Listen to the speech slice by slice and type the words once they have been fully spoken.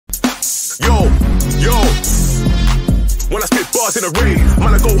bars in a raid.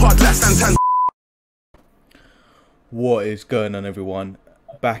 Man, I go hard like Santan. What is going on, everyone?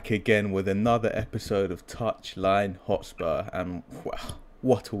 Back again with another episode of Touchline Hotspur, and wow,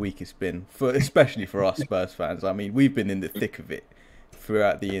 what a week it's been, especially for us Spurs fans. I mean, we've been in the thick of it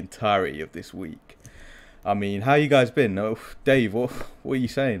throughout the entirety of this week. I mean, how you guys been? Oh, Dave, what are you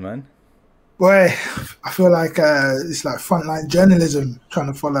saying, man? Boy, I feel like it's like frontline journalism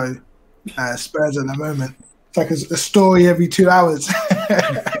trying to follow Spurs at the moment. It's like a story every 2 hours.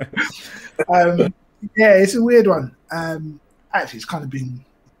 Yeah, it's a weird one. Actually, it's kind of been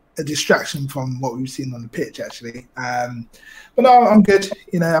a distraction from what we've seen on the pitch, actually. But no, I'm good.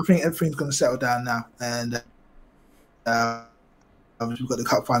 You know, I think everything's going to settle down now. And we've got the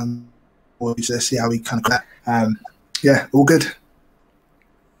cup final to see how we kind of yeah, all good.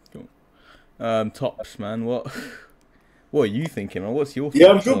 Cool. Tops, man. What are you thinking, man? What's your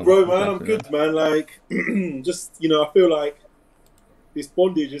Yeah, I'm good, bro, man. I'm good, man. Like, just, you know, I feel like this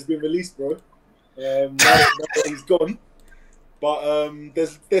bondage has been released, bro. Now that he's gone, but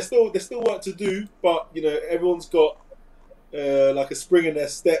there's still work to do. But you know, everyone's got like a spring in their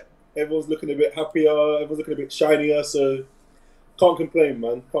step. Everyone's looking a bit happier. Everyone's looking a bit shinier. So can't complain,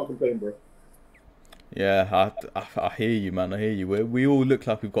 man. Can't complain, bro. Yeah, I hear you, man. I hear you. We all look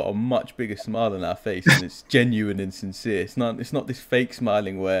like we've got a much bigger smile on our face, and it's genuine and sincere. It's not this fake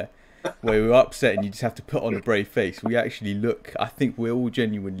smiling where we're upset and you just have to put on a brave face. We actually look. I think we're all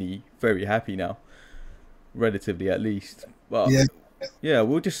genuinely very happy now, relatively at least. But yeah,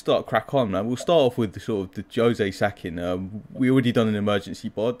 we'll just crack on, man. We'll start off with the Jose sacking. We already done an emergency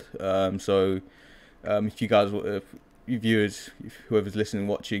pod, so if you guys, you viewers, whoever's listening,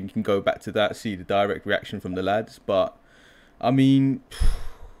 watching, can go back to that, see the direct reaction from the lads. But I mean,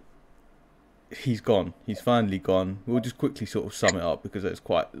 he's gone. He's finally gone. We'll just quickly sort of sum it up because it's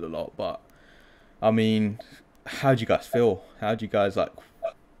quite a lot. But I mean, how do you guys feel? How do you guys like?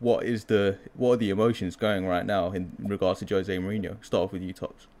 What are the emotions going right now in regards to Jose Mourinho? Start off with you,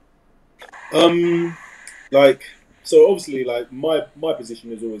 Tops. Like, so obviously, like my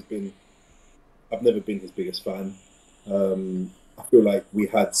position has always been, I've never been his biggest fan. I feel like we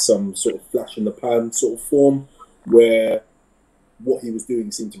had some sort of flash in the pan sort of form where what he was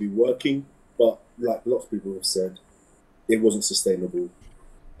doing seemed to be working, but like lots of people have said, it wasn't sustainable.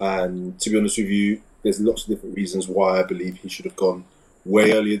 And to be honest with you, there's lots of different reasons why I believe he should have gone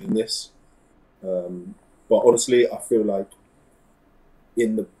way earlier than this. But honestly, I feel like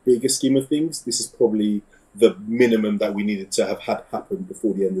in the bigger scheme of things, this is probably the minimum that we needed to have had happen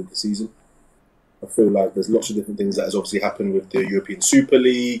before the end of the season. I feel like there's lots of different things that has obviously happened with the European Super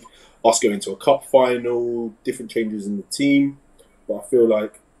League, us going to a cup final, different changes in the team. But I feel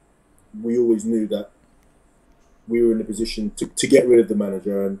like we always knew that we were in a position to get rid of the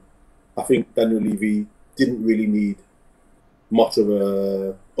manager. And I think Daniel Levy didn't really need much of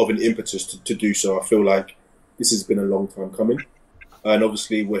an impetus to do so. I feel like this has been a long time coming. And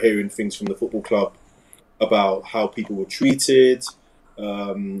obviously we're hearing things from the football club about how people were treated,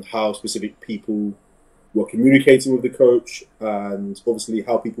 how specific people were communicating with the coach, and obviously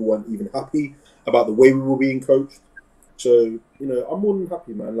how people weren't even happy about the way we were being coached. So, you know, I'm more than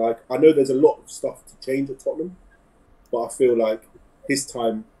happy, man. Like, I know there's a lot of stuff to change at Tottenham, but I feel like his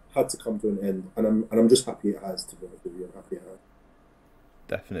time had to come to an end, and I'm just happy it has, to be honest with you. I'm happy it has.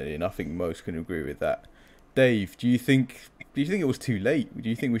 Definitely, and I think most can agree with that. Dave, do you think it was too late? Do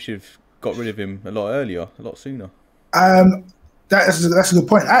you think we should have got rid of him a lot earlier, a lot sooner? That's a good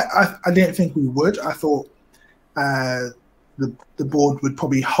point. I didn't think we would. I thought the board would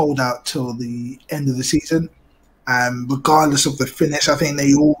probably hold out till the end of the season, regardless of the finish. I think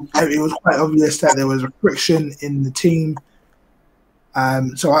it was quite obvious that there was a friction in the team.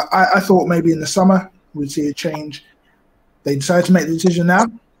 So I thought maybe in the summer we'd see a change. They decided to make the decision now,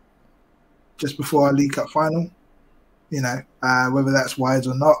 just before our League Cup final. You know, whether that's wise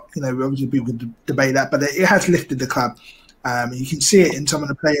or not, you know, obviously people can debate that, but it has lifted the club. You can see it in some of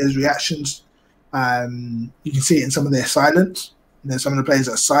the players' reactions. You can see it in some of their silence. You know, some of the players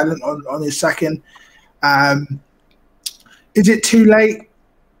are silent on his sacking. Is it too late?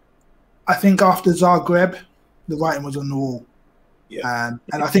 I think after Zagreb, the writing was on the wall. Yeah.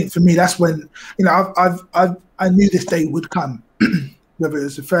 And I think for me, that's when, you know, I knew this day would come, whether it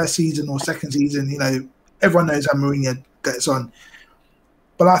was the first season or second season. You know, everyone knows how Mourinho gets on.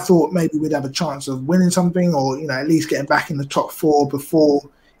 But I thought maybe we'd have a chance of winning something, or, you know, at least getting back in the top four before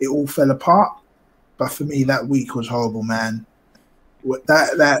it all fell apart. But for me, that week was horrible, man.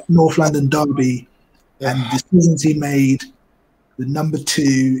 That North London derby and the decisions he made, the number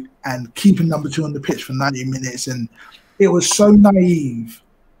 2, and keeping number 2 on the pitch for 90 minutes, and it was so naive.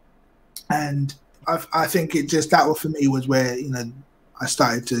 And I think it just that for me was where I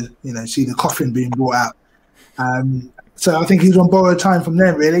started to see the coffin being brought out. So I think he's on borrowed time from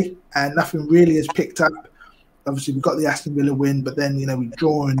there really, and nothing really has picked up. Obviously, we got the Aston Villa win, but then we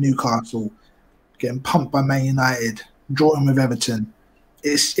draw in Newcastle, getting pumped by Man United, drawing with Everton.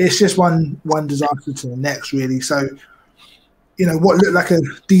 It's just one disaster to the next really. So what looked like a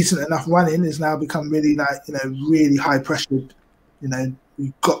decent enough running has now become really really high pressured.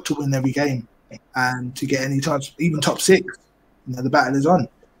 We've got to win every game, and to get any chance, even top six, the battle is on.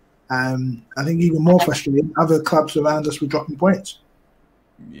 I think even more frustrating, other clubs around us were dropping points.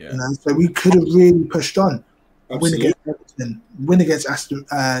 Yeah. So we could have really pushed on. Absolutely. Win against Everton, win against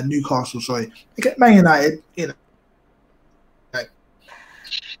Newcastle. Sorry, against Man United.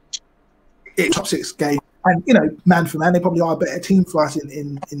 It's top six game, and man for man, they probably are a better team for us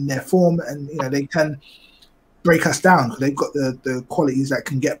in their form, and they can break us down because they've got the qualities that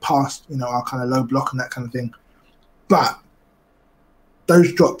can get past our kind of low block and that kind of thing. But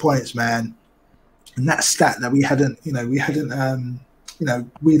those drop points, man, and that stat that we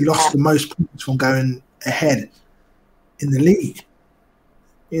lost the most points from going ahead in the league.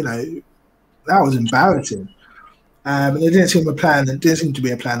 That was embarrassing. And there didn't seem to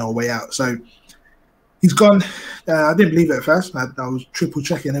be a plan or a way out. So he's gone. I didn't believe it at first. I was triple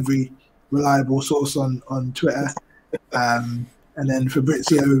checking every reliable source on Twitter, and then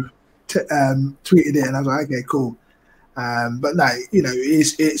Fabrizio tweeted it, and I was like, okay, cool. But no,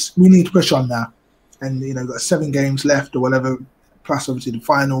 it's we need to push on now, and got 7 games left or whatever, plus obviously the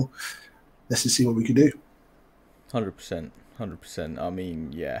final. Let's just see what we can do. 100%. I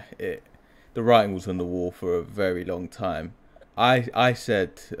mean, yeah, the writing was on the wall for a very long time. I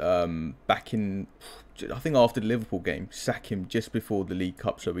said back in, I think after the Liverpool game, sack him just before the League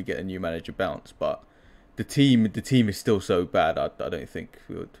Cup so we get a new manager bounce. But the team is still so bad. I don't think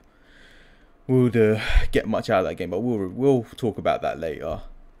we would get much out of that game. But we'll talk about that later.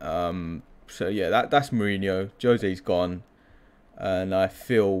 So yeah, that's Mourinho. Jose's gone. And I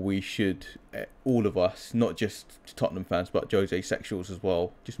feel we should, all of us, not just Tottenham fans, but Jose sexuals as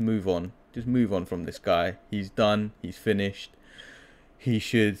well, just move on. Just move on from this guy. He's done. He's finished. He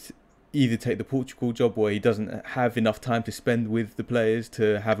should either take the Portugal job where he doesn't have enough time to spend with the players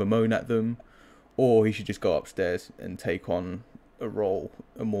to have a moan at them, or he should just go upstairs and take on a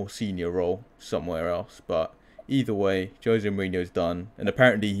more senior role somewhere else. But either way, Jose Mourinho's done. And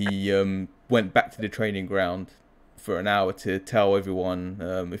apparently he went back to the training ground for an hour to tell everyone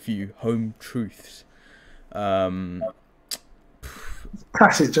a few home truths.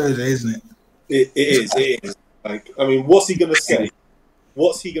 Classic Jose, isn't it? It is. Like, I mean, what's he going to say?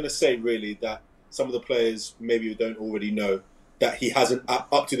 What's he going to say, really, that some of the players maybe don't already know, that he hasn't,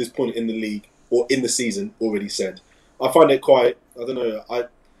 up to this point in the league or in the season, already said? I find it quite, I don't know,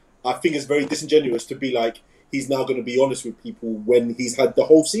 I think it's very disingenuous to be like, he's now going to be honest with people when he's had the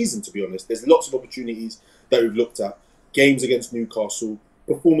whole season, to be honest. There's lots of opportunities that we've looked at. Games against Newcastle,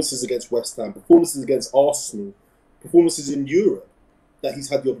 performances against West Ham, performances against Arsenal, performances in Europe, that he's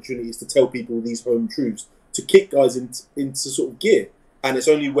had the opportunities to tell people these home truths, to kick guys into sort of gear. And it's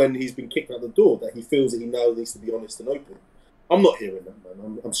only when he's been kicked out the door that he feels that he now needs to be honest and open. I'm not hearing that,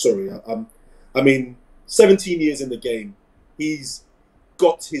 man. I'm sorry. I mean, 17 years in the game, he's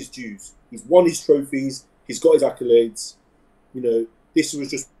got his dues. He's won his trophies. He's got his accolades. This was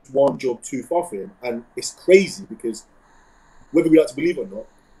just one job too far for him. And it's crazy because whether we like to believe it or not,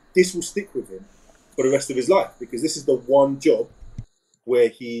 this will stick with him for the rest of his life, because this is the one job where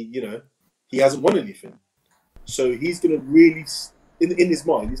he hasn't won anything. So he's going to really, in his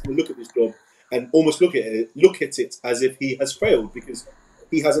mind, he's going to look at this job and almost look at it as if he has failed because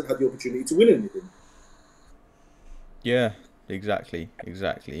he hasn't had the opportunity to win anything. Yeah, exactly.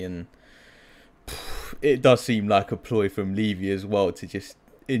 And it does seem like a ploy from Levy as well to just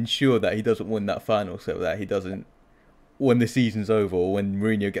ensure that he doesn't win that final, so that he doesn't, when the season's over or when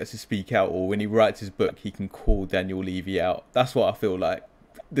Mourinho gets to speak out or when he writes his book, he can call Daniel Levy out. That's what I feel like,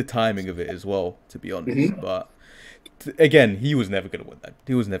 the timing of it as well, to be honest. Mm-hmm. But again, he was never going to win that.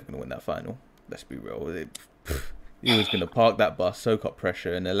 He was never going to win that final. Let's be real. He was going to park that bus, soak up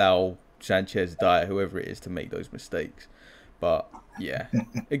pressure, and allow Sanchez, Dyer, whoever it is, to make those mistakes. But yeah,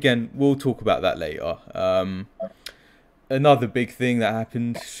 again, we'll talk about that later. Another big thing that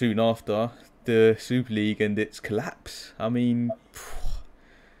happened soon after, the Super League and its collapse. I mean,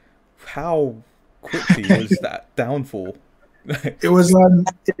 how quickly was that downfall? It was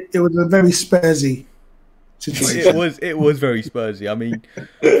a very Spursy situation. It was very Spursy. I mean,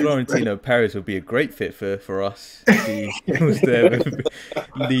 Florentino Perez would be a great fit for us if he was there to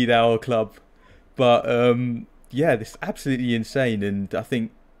lead our club. But yeah, this is absolutely insane, and I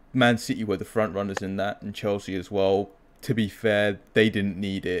think Man City were the front runners in that, and Chelsea as well. To be fair, they didn't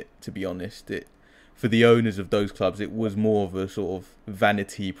need it. To be honest, for the owners of those clubs, it was more of a sort of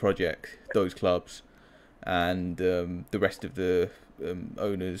vanity project. Those clubs, and the rest of the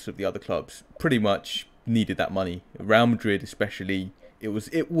owners of the other clubs pretty much needed that money. Real Madrid, especially, it was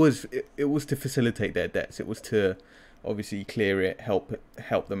to facilitate their debts. It was to obviously clear it,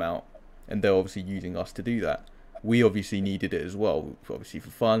 help them out, and they're obviously using us to do that. We obviously needed it as well, obviously for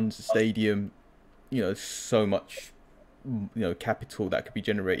funds, the stadium, so much, capital that could be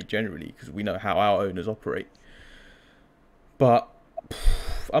generated generally, because we know how our owners operate. But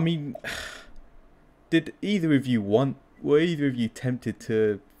I mean, were either of you tempted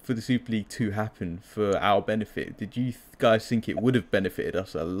for the Super League to happen for our benefit? Did you guys think it would have benefited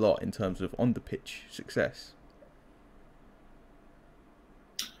us a lot in terms of on the pitch success?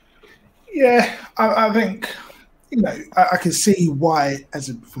 Yeah, I think, I can see why,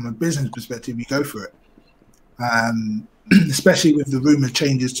 from a business perspective, you go for it. Especially with the rumoured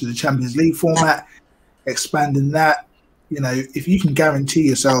changes to the Champions League format, expanding that. If you can guarantee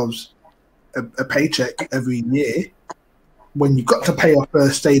yourselves a paycheck every year when you've got to pay off a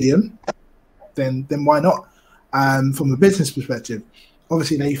stadium, then why not? From a business perspective,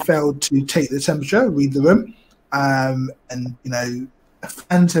 obviously they failed to take the temperature, read the room, and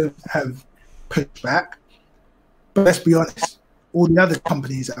fans have pushed back. But let's be honest, all the other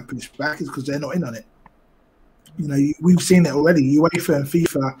companies that have pushed back is because they're not in on it. We've seen it already. UEFA and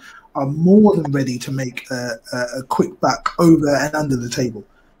FIFA are more than ready to make a quick buck over and under the table.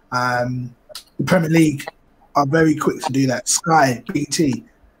 The Premier League are very quick to do that. Sky, BT.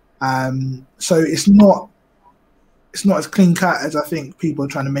 So it's not as clean cut as I think people are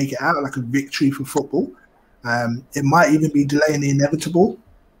trying to make it out, like a victory for football. It might even be delaying the inevitable.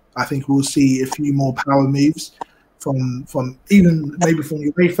 I think we'll see a few more power moves from even maybe from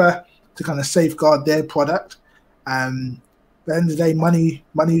UEFA to kind of safeguard their product. At the end of the day, money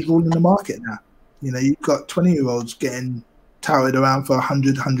is ruling the market now. You've got 20-year-olds getting touted around for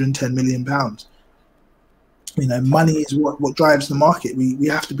 110 million pounds. Money is what drives the market. We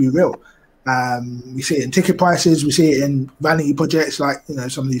have to be real. We see it in ticket prices. We see it in vanity projects like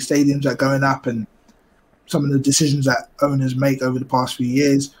some of these stadiums that are going up, and some of the decisions that owners make over the past few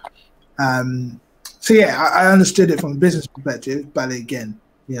years. So yeah, I understood it from a business perspective, but again,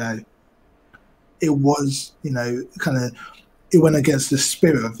 it was, it went against the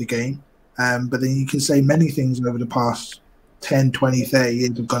spirit of the game. But then you can say many things over the past 10, 20, 30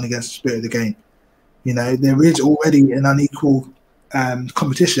 years have gone against the spirit of the game. There is already an unequal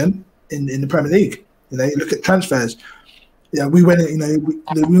competition in the Premier League. You look at transfers. Yeah, we went in,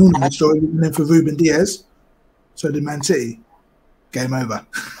 we all know the story. We went in for Ruben Diaz, so did Man City. Game over.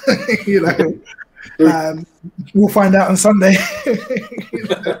 We'll find out on Sunday.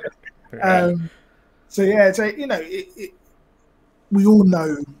 So yeah, we all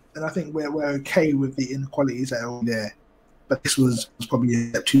know, and I think we're okay with the inequalities that are there. But this was probably a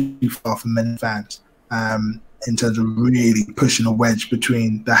step too far for many fans in terms of really pushing a wedge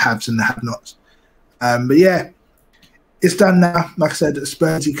between the haves and the have-nots. But yeah, it's done now. Like I said, the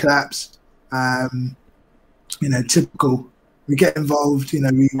Spursy collapse. Typical. We get involved.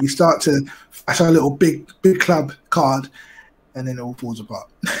 We start to flash our little big club card, and then it all falls apart.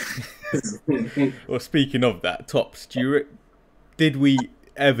 Well, speaking of that, Tops, did you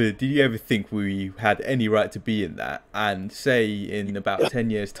ever think we had any right to be in that? And say in about 10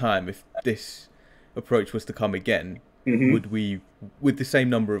 years' time, if this approach was to come again, would we, with the same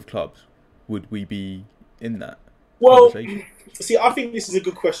number of clubs, would we be in that? Well, see, I think this is a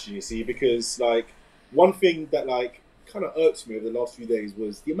good question, because one thing that kind of irks me over the last few days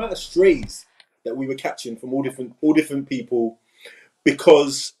was the amount of strays that we were catching from all different people,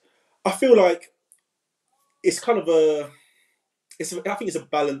 because I feel like it's kind of I think it's a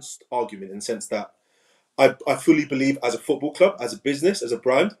balanced argument in the sense that I fully believe as a football club, as a business, as a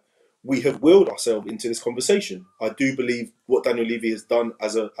brand, we have willed ourselves into this conversation. I do believe what Daniel Levy has done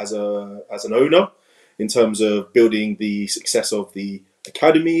as an owner in terms of building the success of the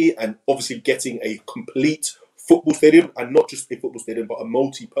academy and obviously getting a complete football stadium, and not just a football stadium, but a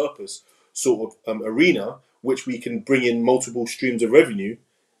multi-purpose sort of arena, which we can bring in multiple streams of revenue.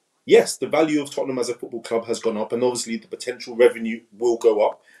 Yes, the value of Tottenham as a football club has gone up, and obviously the potential revenue will go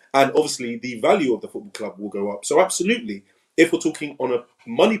up, and obviously the value of the football club will go up. So absolutely, if we're talking on a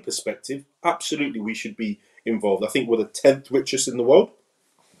money perspective, absolutely we should be involved. I think we're the 10th richest in the world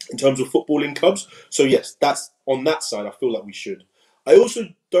in terms of footballing clubs. So yes, that's on that side. I feel like we should. I also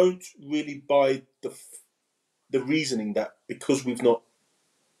don't really buy the reasoning that because we've not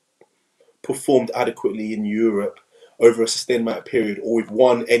performed adequately in Europe over a sustained amount of period, or we've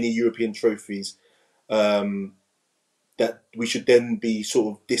won any European trophies, that we should then be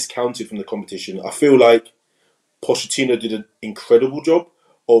sort of discounted from the competition. I feel like Pochettino did an incredible job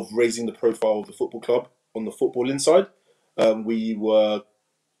of raising the profile of the football club on the footballing side. We were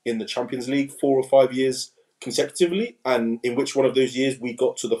in the Champions League 4 or 5 years consecutively, and in which one of those years we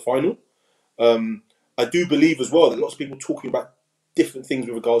got to the final. I do believe as well that lots of people talking about different things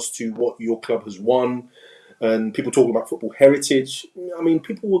with regards to what your club has won, and people talking about football heritage. I mean,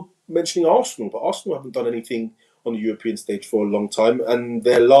 people were mentioning Arsenal, but Arsenal haven't done anything on the European stage for a long time, and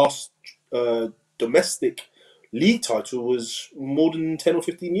their last domestic league title was more than 10 or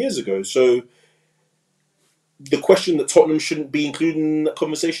 15 years ago. So the question that Tottenham shouldn't be included in that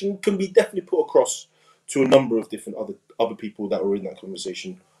conversation can be definitely put across to a number of different other people that were in that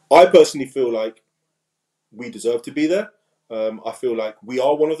conversation. I personally feel like we deserve to be there. I feel like we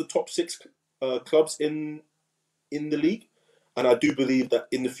are one of the top 6 clubs in the league, and I do believe that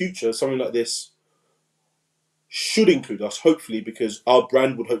in the future something like this should include us, hopefully, because our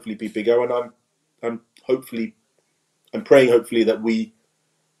brand would hopefully be bigger, and I'm praying hopefully that we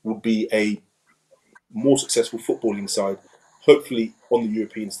will be a more successful footballing side, hopefully on the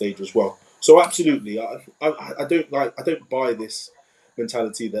European stage as well. So absolutely, I don't buy this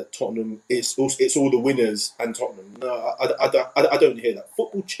mentality that Tottenham it's all the winners and Tottenham. No, I don't hear that.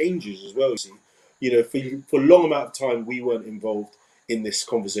 Football changes as well. See, for a long amount of time we weren't involved in this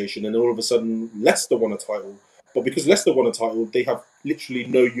conversation, and all of a sudden Leicester won a title. But because Leicester won a title, they have literally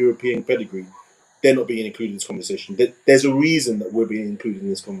no European pedigree. They're not being included in this conversation. There's a reason that we're being included in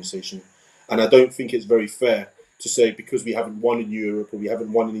this conversation. And I don't think it's very fair to say because we haven't won in Europe or we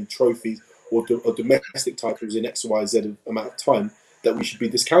haven't won any trophies or domestic titles in X, Y, Z amount of time that we should be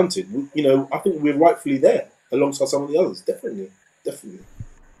discounted. I think we're rightfully there alongside some of the others. Definitely.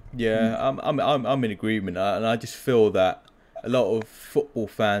 Yeah, I'm in agreement, and I just feel that a lot of football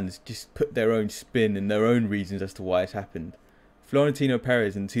fans just put their own spin and their own reasons as to why it's happened. Florentino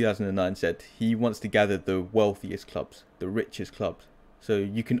Perez in 2009 said he wants to gather the wealthiest clubs, the richest clubs. So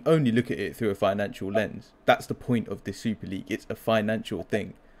you can only look at it through a financial lens. That's the point of the Super League. It's a financial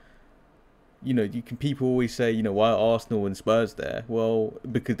thing. People always say, why are Arsenal and Spurs there? Well,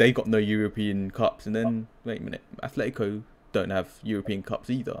 because they got no European cups. And then, wait a minute, Atletico don't have European cups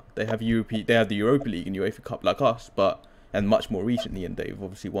either. They have the Europa League and UEFA Cup like us, and much more recently, and they've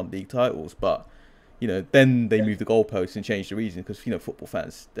obviously won league titles. But then they moved the goalposts and changed the reason because football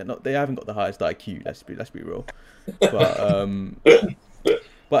fans they haven't got the highest IQ. Let's be real.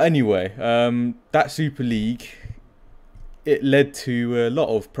 But anyway, that Super League, it led to a lot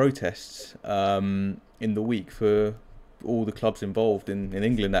of protests in the week for all the clubs involved in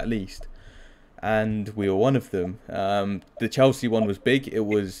England at least, and we were one of them. The Chelsea one was big. It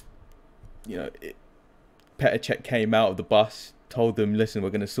was, Petr Cech came out of the bus, told them, listen, we're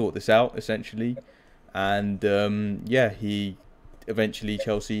going to sort this out, essentially. And he eventually,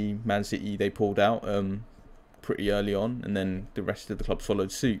 Chelsea, Man City, they pulled out pretty early on, and then the rest of the clubs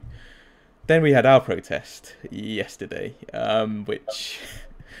followed suit. Then we had our protest yesterday, which,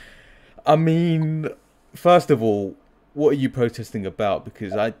 I mean, first of all, what are you protesting about?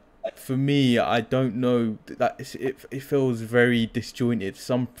 Because for me, I don't know, it feels very disjointed.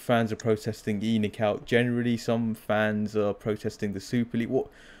 Some fans are protesting ENIC out generally, some fans are protesting the Super League.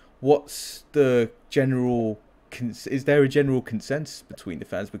 What's the general, is there a general consensus between the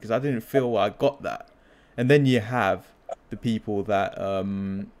fans? Because I didn't feel I got that. And then you have the people that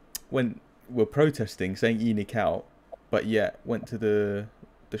were protesting, saying ENIC out, but yet went to the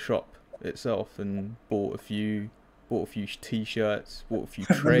shop itself and bought a few t-shirts, bought a few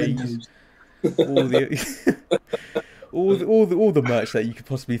trays, all the merch that you could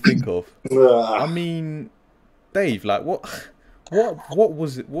possibly think of. I mean, Dave, like what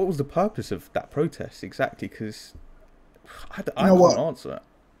was the purpose of that protest exactly? Because I can't answer that.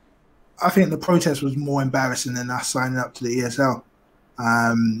 I think the protest was more embarrassing than us signing up to the ESL.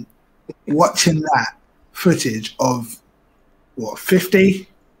 Watching that footage of 50,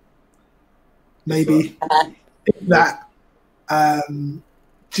 maybe that,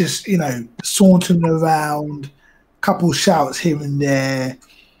 just sauntering around, couple shouts here and there.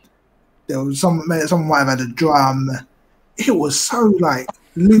 There was someone might have had a drum. It was so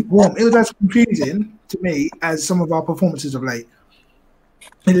lukewarm. It was as confusing to me as some of our performances of late.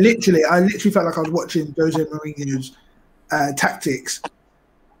 I literally felt like I was watching Jose Mourinho's tactics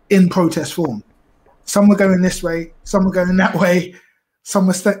in protest form. Some were going this way, some were going that way, some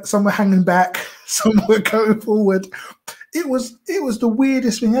were hanging back, some were going forward. It was the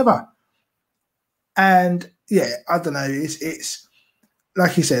weirdest thing ever. And yeah, I don't know. It's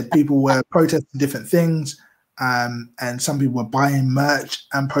like you said, people were protesting different things. and some people were buying merch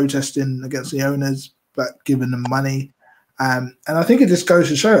and protesting against the owners, but giving them money. And I think it just goes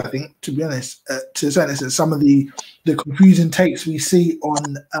to show, I think, to be honest, to a certain extent, some of the confusing takes we see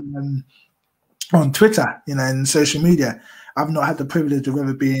on Twitter, and social media. I've not had the privilege of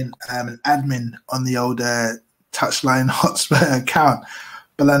ever being an admin on the old Touchline Hotspur account,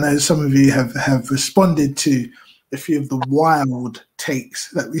 but I know some of you have responded to a few of the wild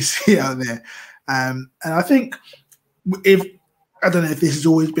takes that we see out there. And I think I don't know if this has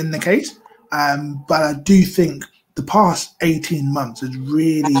always been the case, but I do think the past 18 months has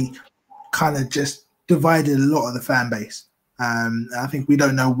really kind of just divided a lot of the fan base. I think we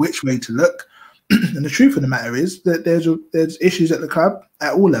don't know which way to look. And the truth of the matter is that there's issues at the club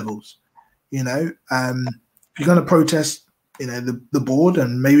at all levels. If you're going to protest, the board,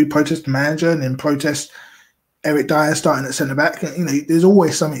 and maybe protest the manager, and then protest Eric Dyer starting at centre back, there's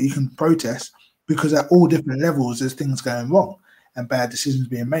always something you can protest, because at all different levels there's things going wrong and bad decisions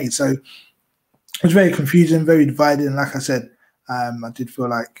being made. So it was very confusing, very divided, and like I said, I did feel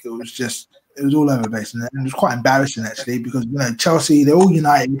like it was all over the place, and it was quite embarrassing actually, because Chelsea, they're all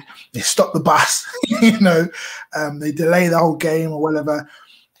united. They stop the bus, they delay the whole game or whatever.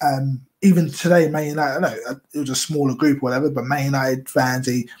 Even today, Man United, I know it was a smaller group or whatever, but Man United fans,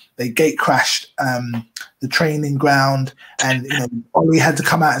 they gate crashed the training ground, and Ollie had to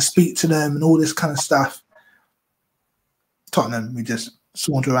come out and speak to them and all this kind of stuff. Tottenham, we just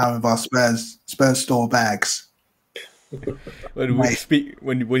saunter around with our Spurs store bags. When we speak,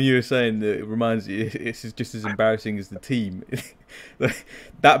 when you were saying that it reminds you, it's just as embarrassing as the team.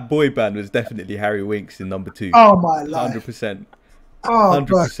 That boy band was definitely Harry Winks in number 2. Oh my life, 100%. Oh,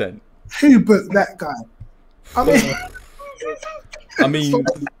 100%. Who booked that guy? I mean,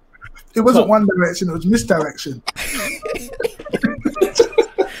 it wasn't One Direction; it was Misdirection.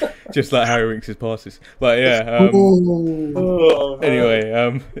 Just like Harry Winks' passes, but yeah.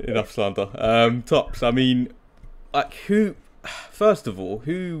 Anyway, enough slander. Tops. I mean, like, who? First of all,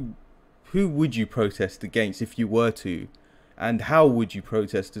 who would you protest against if you were to, and how would you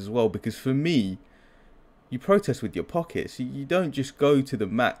protest as well? Because for me, you protest with your pockets. You don't just go to the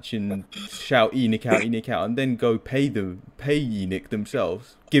match and shout "ENIC out, ENIC out," and then go pay ENIC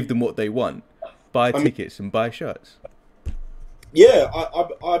themselves, give them what they want, buy tickets and buy shirts. Yeah,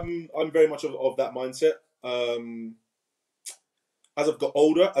 I'm very much of that mindset. As I've got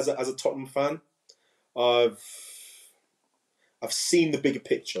older, as a Tottenham fan, I've seen the bigger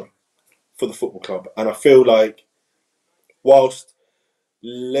picture for the football club, and I feel like whilst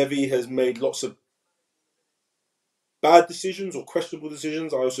Levy has made lots of bad decisions or questionable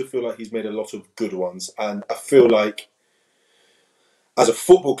decisions, I also feel like he's made a lot of good ones, and I feel like as a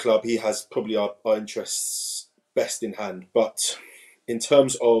football club, he has probably our interests best in hand. But in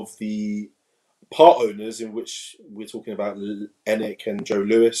terms of the part owners, in which we're talking about ENIC and Joe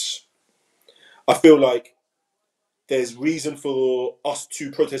Lewis, I feel like there's reason for us to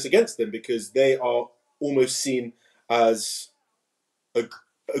protest against them, because they are almost seen as a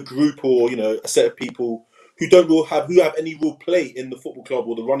group, or a set of people who have any real play in the football club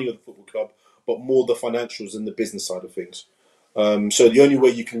or the running of the football club, but more the financials and the business side of things. So the only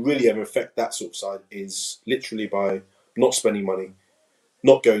way you can really ever affect that sort of side is literally by not spending money,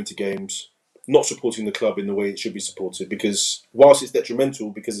 not going to games, not supporting the club in the way it should be supported. Because whilst it's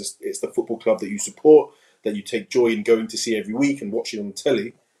detrimental, because it's the football club that you support, that you take joy in going to see every week and watching on the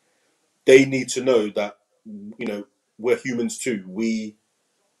telly, they need to know that we're humans too. We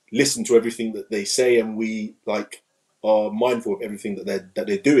listen to everything that they say, and we are mindful of everything that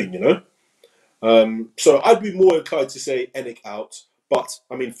they're doing. So I'd be more inclined to say ENIC out, but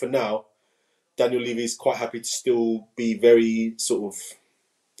I mean, for now, Daniel Levy is quite happy to still be very sort of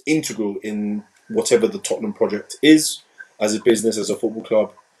integral in whatever the Tottenham project is, as a business, as a football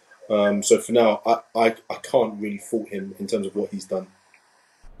club. So for now, I can't really fault him in terms of what he's done.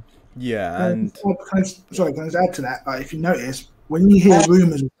 Yeah, and can I just add to that? If you notice, when you hear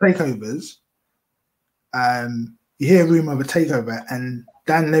rumours of takeovers, you hear a rumour of a takeover, and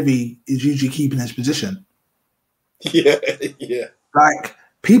Dan Levy is usually keeping his position. Yeah. Like,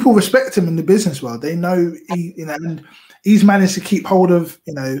 people respect him in the business world. They know and he's managed to keep hold of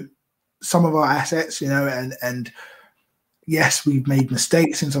some of our assets. And yes, we've made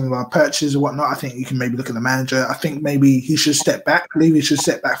mistakes in some of our purchases or whatnot. I think you can maybe look at the manager. I think maybe he should step back. Levy should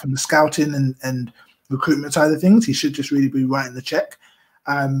step back from the scouting and recruitment side of things. He should just really be writing the check.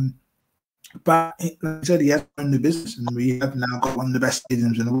 But like I said, he has owned the business, and we have now got one of the best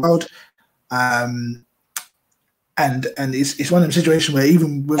stadiums in the world. And it's one of the situations where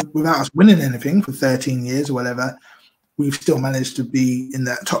even without us winning anything for 13 years or whatever, we've still managed to be in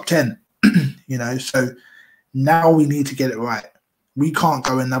that top 10. So Now we need to get it right. We can't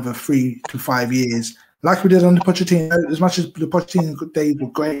go another 3 to 5 years like we did on the Pochettino. As much as the Pochettino days were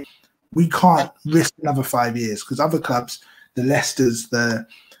great, we can't risk another 5 years because other clubs, the Leicesters,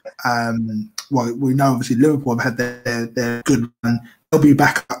 well, we know obviously Liverpool have had their good run. They'll be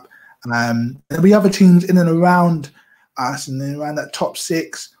back up. There'll be other teams in and around us and then around that top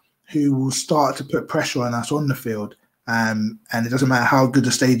 6 who will start to put pressure on us on the field. And it doesn't matter how good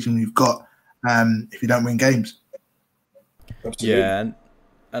a stadium you've got if you don't win games. Absolutely. Yeah,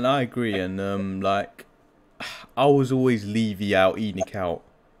 and I agree. And like, I was always Levy out, Enoch out.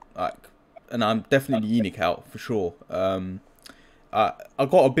 Like, and I'm definitely Enoch out for sure. I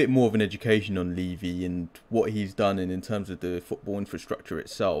got a bit more of an education on Levy and what he's done in terms of the football infrastructure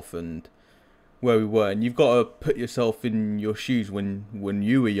itself and where we were. And you've got to put yourself in your shoes when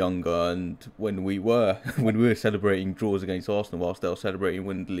you were younger and when we were celebrating draws against Arsenal whilst they were celebrating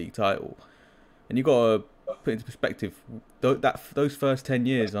winning the league title. And you've got to put into perspective those first 10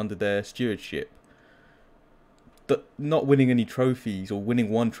 years under their stewardship, not winning any trophies or winning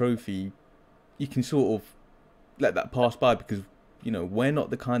one trophy, you can sort of let that pass by because, you know, we're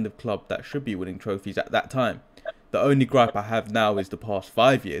not the kind of club that should be winning trophies at that time. The only gripe I have now is the past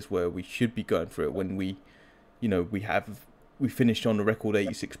 5 years where we should be going for it when we finished on a record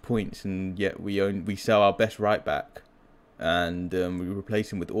 86 points and yet we sell our best right back and we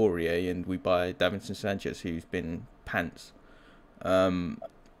replace him with Aurier and we buy Davinson Sanchez who's been pants. And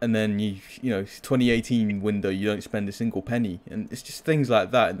then you know 2018 window you don't spend a single penny and it's just things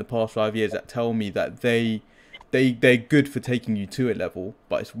like that in the past 5 years that tell me that they're good for taking you to a level,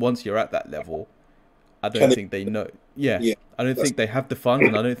 but it's once you're at that level, I don't think they know. Yeah, I don't think they have the funds,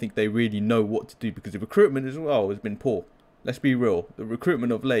 and I don't think they really know what to do because the recruitment as well has been poor. Let's be real, the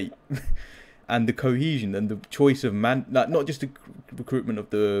recruitment of late, and the cohesion and the choice of not just the recruitment of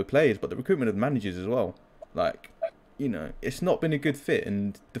the players, but the recruitment of managers as well. Like, you know, it's not been a good fit,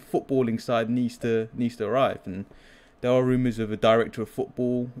 and the footballing side needs to arrive. And there are rumours of a director of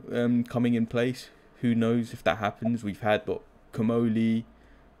football coming in place. Who knows if that happens? We've had Comoli,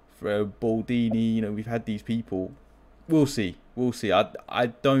 Baldini. You know, we've had these people. We'll see. I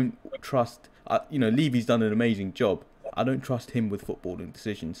don't trust. You know, Levy's done an amazing job. I don't trust him with footballing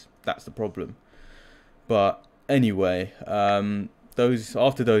decisions. That's the problem. But anyway,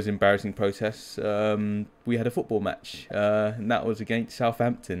 after those embarrassing protests, we had a football match, and that was against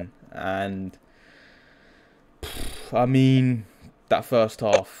Southampton. And I mean, that first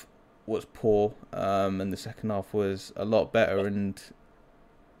half was poor, and the second half was a lot better and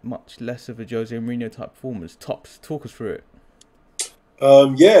much less of a Jose Mourinho type performance. Tops, talk us through it.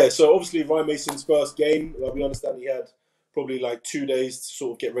 Yeah, so obviously Ryan Mason's first game, we understand he had probably like 2 days to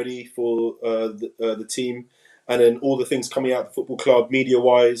sort of get ready for the team, and then all the things coming out of the football club,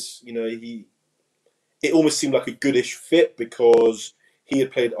 media-wise, you know, it almost seemed like a goodish fit because he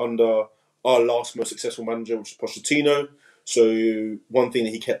had played under our last most successful manager, which was Pochettino. So one thing that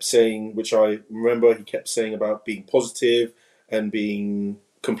he kept saying, which I remember, he kept saying about being positive and being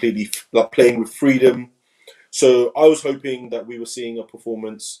completely like playing with freedom. So I was hoping that we were seeing a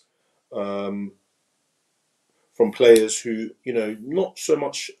performance from players who, you know, not so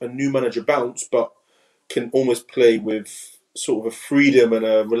much a new manager bounce, but can almost play with sort of a freedom and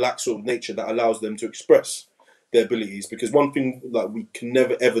a relaxed sort of nature that allows them to express their abilities. Because one thing that we can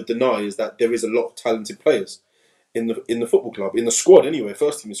never ever deny is that there is a lot of talented players in the football club, in the squad anyway,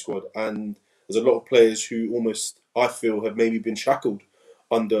 first team squad, and there's a lot of players who almost, I feel, have maybe been shackled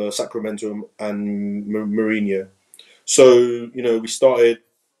under Sacramento and Mourinho. So, you know, we started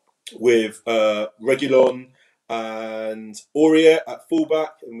with Reguilon and Aurier at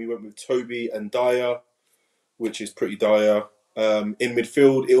fullback, and we went with Toby and Dyer, which is pretty dire. In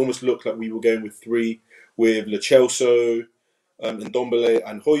midfield, it almost looked like we were going with 3 with Lo Celso, and Ndombele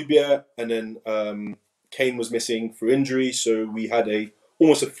and Højbjerg, and then Kane was missing through injury, so we had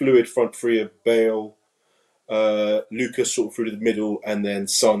almost a fluid front three of Bale, Lucas sort of through the middle, and then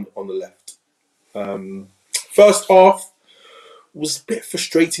Son on the left. First half was a bit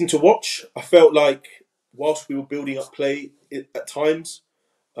frustrating to watch. I felt like whilst we were building up play at times,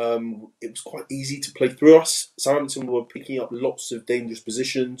 it was quite easy to play through us. Southampton were picking up lots of dangerous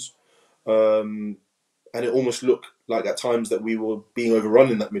positions, and it almost looked like at times that we were being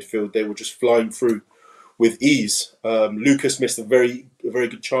overrun in that midfield. They were just flying through with ease. Lucas missed a very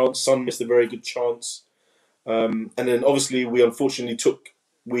good chance. Son missed a very good chance. And then obviously we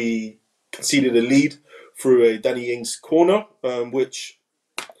conceded a lead through a Danny Ings corner, which,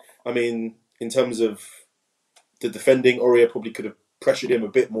 I mean, in terms of the defending, Aurier probably could have pressured him a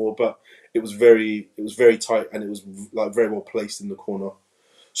bit more, but it was very tight and it was like very well placed in the corner.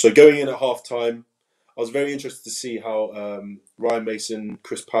 So going in at half time, I was very interested to see how Ryan Mason,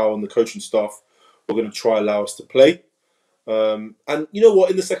 Chris Powell, and the coaching staff were going to try allow us to play. And you know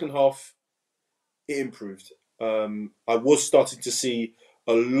what? In the second half, it improved. I was starting to see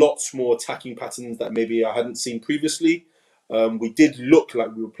a lot more attacking patterns that maybe I hadn't seen previously. We did look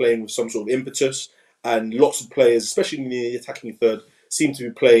like we were playing with some sort of impetus, and lots of players, especially in the attacking third, seemed to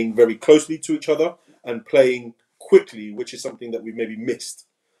be playing very closely to each other and playing quickly, which is something that we maybe missed.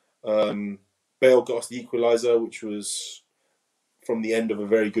 Bale got us the equaliser, which was from the end of a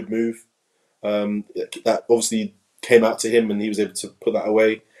very good move. That obviously came out to him, and he was able to put that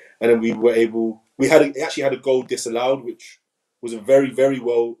away. And then we were able. Actually had a goal disallowed, which was a very, very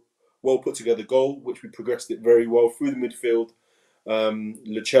well put together goal, which we progressed it very well through the midfield.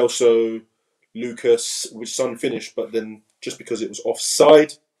 Lo Celso, Lucas, which Son finished, but then just because it was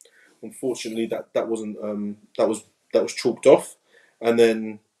offside, unfortunately that wasn't that was chalked off. And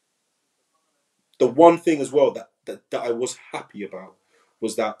then the one thing as well that I was happy about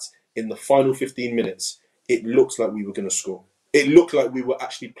was that in the final 15 minutes, it looked like we were going to score. It looked like we were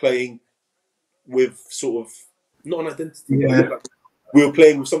actually playing with sort of not an identity, but like we were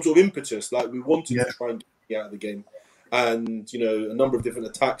playing with some sort of impetus. Like we wanted to try and get out of the game, and a number of different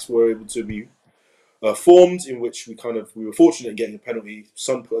attacks were able to be formed, in which we were fortunate in getting a penalty.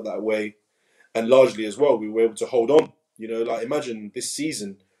 Son put that away, and largely as well we were able to hold on. Like imagine this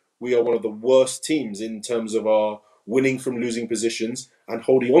season we are one of the worst teams in terms of our winning from losing positions and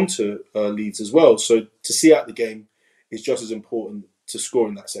holding on to leads as well. So to see out the game is just as important to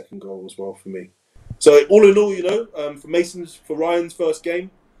scoring that second goal as well for me. So all in all, for Ryan's first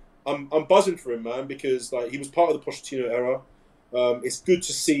game, I'm buzzing for him, man, because like he was part of the Pochettino era. It's good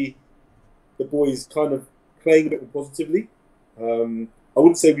to see the boys kind of playing a bit more positively. I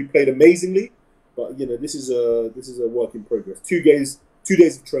wouldn't say we played amazingly, but this is a work in progress. 2 days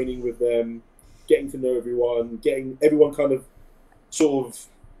of training with them, getting to know everyone, getting everyone kind of sort of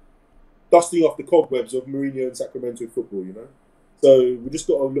dusting off the cobwebs of Mourinho and Sacramento football, So we just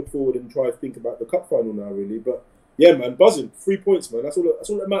got to look forward and try to think about the cup final now, really. But yeah, man, buzzing. 3 points, man. That's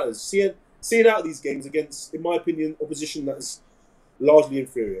all that matters. Seeing out these games against, in my opinion, opposition that is largely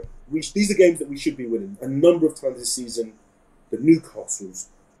inferior. These are games that we should be winning. A number of times this season, the Newcastles,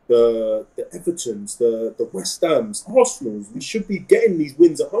 the Evertons, the West Hams, Arsenals, we should be getting these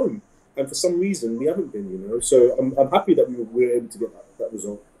wins at home. And for some reason, we haven't been, So I'm happy that we were able to get that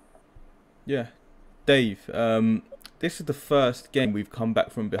result. Yeah. Dave, this is the first game we've come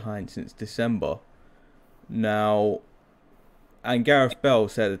back from behind since December. Now, and Gareth Bell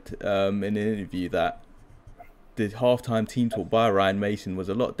said in an interview that the halftime team talk by Ryan Mason was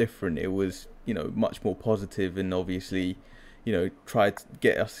a lot different. It was, much more positive, and obviously, tried to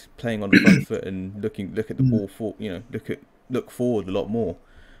get us playing on the front foot and look at the ball for, look forward a lot more.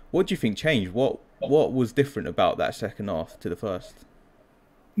 What do you think changed? What was different about that second half to the first?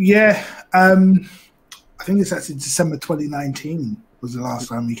 Yeah, I think it's actually December 2019 was the last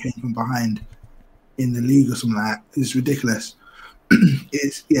time we came from behind in the league or something like that. It's ridiculous.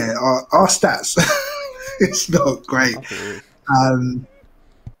 It's our stats. It's not great.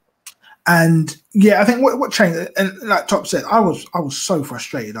 And yeah, I think what changed, and like Top said, I was so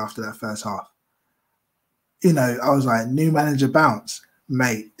frustrated after that first half. I was like, new manager bounce,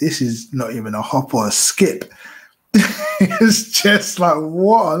 mate. This is not even a hop or a skip. It's just like,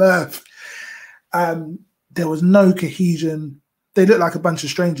 what on earth? There was no cohesion. They looked like a bunch of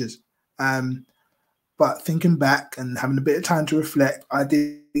strangers. But thinking back and having a bit of time to reflect, I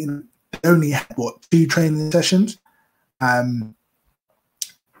did only had 2 training sessions. Obviously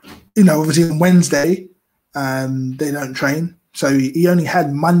on Wednesday, they don't train. So he only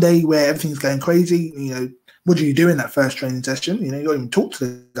had Monday where everything's going crazy. What do you do in that first training session? You don't even talk to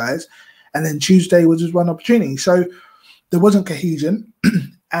the guys. And then Tuesday was just one opportunity. So there wasn't cohesion.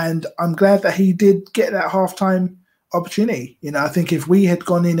 And I'm glad that he did get that halftime opportunity. I think if we had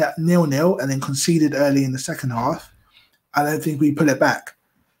gone in at 0-0 and then conceded early in the second half, I don't think we put it back.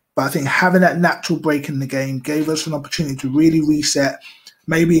 But I think having that natural break in the game gave us an opportunity to really reset.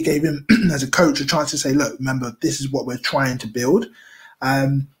 Maybe it gave him, as a coach, a chance to say, look, remember, this is what we're trying to build.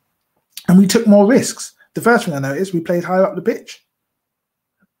 And we took more risks. The first thing I noticed, we played higher up the pitch.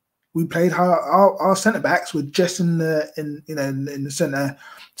 We played higher. Our centre backs were just in the centre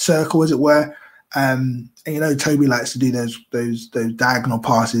circle, as it were. And Toby likes to do those diagonal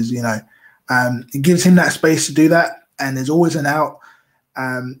passes. It gives him that space to do that, and there's always an out.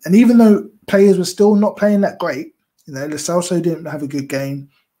 And even though players were still not playing that great, Lo Celso didn't have a good game,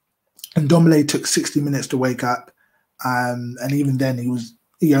 and Dombele took 60 minutes to wake up. And even then,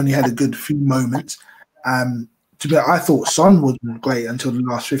 he only had a good few moments. I thought Son was great until the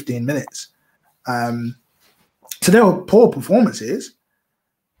last 15 minutes. So there were poor performances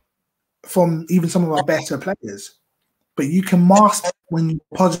from even some of our better players. But you can mask when you're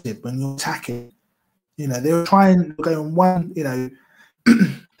positive, when you're attacking. You know, they were trying to go on one, you know,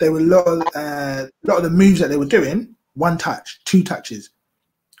 there were a lot of the moves that they were doing, one touch, two touches.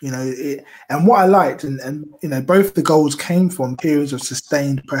 You know, and what I liked, and you know, both the goals came from periods of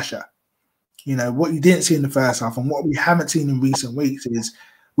sustained pressure. You know, what you didn't see in the first half and what we haven't seen in recent weeks is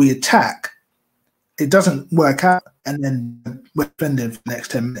we attack, it doesn't work out, and then we're defending for the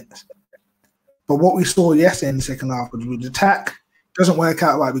next 10 minutes. But what we saw yesterday in the second half was we attack, doesn't work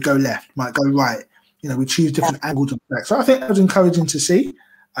out right, we go left, might go right. You know, we choose different angles of attack. So I think that was encouraging to see.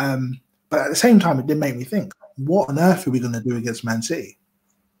 But at the same time, it did make me think, what on earth are we going to do against Man City?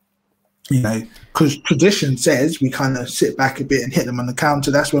 You know, because tradition says we kind of sit back a bit and hit them on the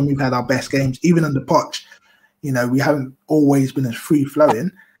counter. That's when we've had our best games. Even under Poch, you know, we haven't always been as free-flowing.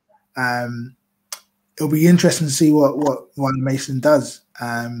 It'll be interesting to see what Ryan Mason does.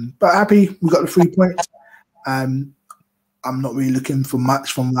 But happy we got the 3 points. I'm not really looking for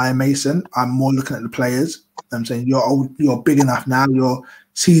much from Ryan Mason. I'm more looking at the players. I'm saying you're old, you're big enough now, you're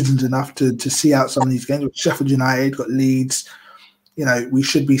seasoned enough to see out some of these games. With Sheffield United, got Leeds. You know, we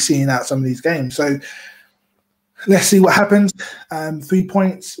should be seeing out some of these games. So let's see what happens. 3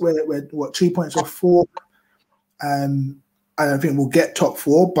 points. We're what, 2 points off 4. I don't think we'll get top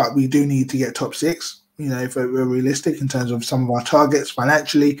 4, but we do need to get top 6. You know, if we're realistic in terms of some of our targets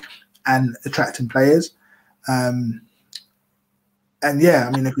financially and attracting players. And yeah,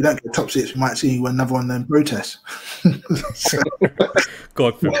 I mean, if we don't get top 6, we might see another one of them protests.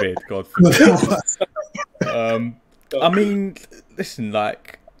 God forbid. God forbid. I mean, listen,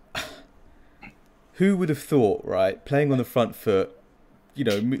 like, who would have thought, right? Playing on the front foot, you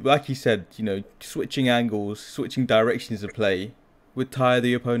know, like you said, you know, switching angles, switching directions of play would tire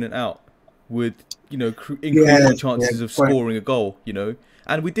the opponent out, would, you know, increase the chances of scoring a goal, you know.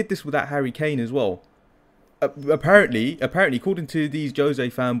 And we did this without Harry Kane as well. Apparently, according to these Jose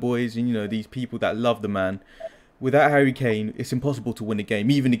fanboys and, you know, these people that love the man, without Harry Kane, it's impossible to win a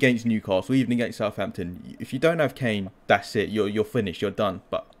game, even against Newcastle, even against Southampton. If you don't have Kane, that's it. You're finished. You're done.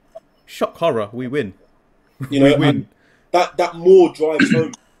 But shock horror, we win. You know, we win. That more drives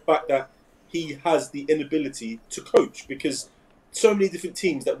home the fact that he has the inability to coach, because so many different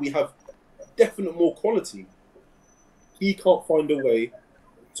teams that we have definite more quality, he can't find a way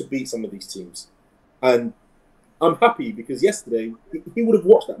to beat some of these teams. And I'm happy because yesterday he would have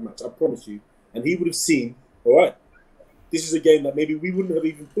watched that match, I promise you, and he would have seen, all right, this is a game that maybe we wouldn't have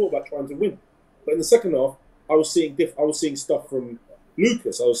even thought about trying to win. But in the second half, I was seeing stuff from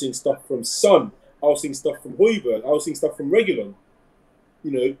Lucas, I was seeing stuff from Son, I was seeing stuff from Højbjerg, I was seeing stuff from Reguilon,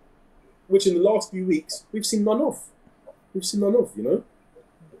 you know, which in the last few weeks we've seen none of. You know.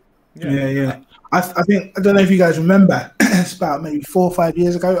 Yeah. I think, I don't know if you guys remember, it's about maybe 4 or 5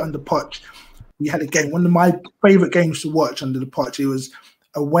 years ago under Poch. We had a game, one of my favourite games to watch under the Poch. It was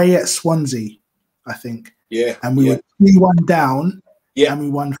away at Swansea, I think. Yeah. And we were 3-1 down, and we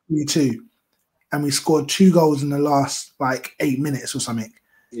won 3-2. And we scored 2 goals in the last, like, 8 minutes or something.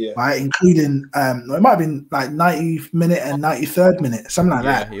 Yeah. Right, including, it might have been, like, 90th minute and 93rd minute, something like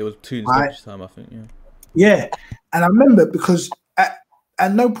that. Yeah, it was 2 in stoppage time, I think, yeah. Yeah. And I remember because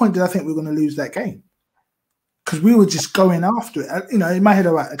at no point did I think we were going to lose that game. Because we were just going after it. You know, in my head,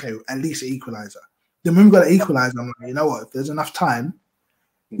 all right, okay, at least an equaliser. Then when we got an equaliser, I'm like, you know what? If there's enough time,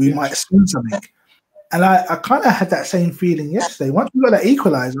 we might spin something. And I kind of had that same feeling yesterday. Once we got that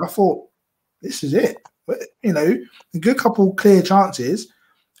equaliser, I thought, this is it. But, you know, a good couple clear chances.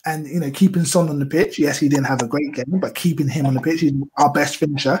 And, you know, keeping Son on the pitch. Yes, he didn't have a great game, but keeping him on the pitch, he's our best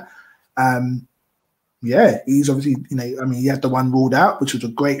finisher. Yeah, he's obviously, you know, I mean, he had the one ruled out, which was a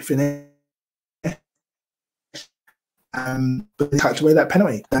great finish. But he tucked away that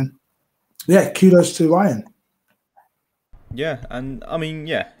penalty. And yeah, kudos to Ryan. Yeah, and I mean,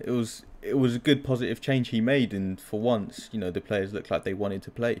 yeah, it was a good positive change he made, and for once, you know, the players looked like they wanted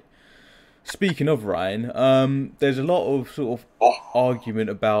to play. Speaking of Ryan, there's a lot of sort of argument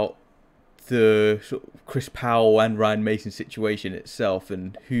about the sort of Chris Powell and Ryan Mason situation itself,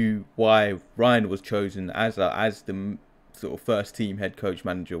 and why Ryan was chosen as the sort of first team head coach,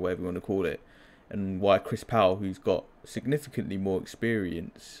 manager, whatever you want to call it, and why Chris Powell, who's got significantly more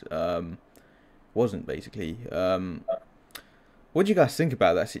experience, wasn't, basically. What do you guys think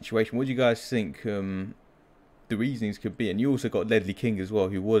about that situation? What do you guys think the reasonings could be? And you also got Ledley King as well,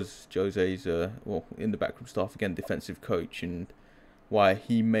 who was Jose's, in the backroom staff again, defensive coach, and why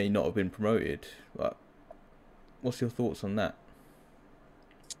he may not have been promoted. But what's your thoughts on that?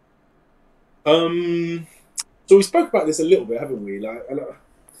 So we spoke about this a little bit, haven't we? Like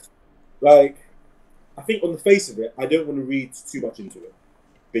I think on the face of it, I don't want to read too much into it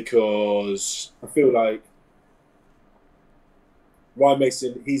because I feel like Ryan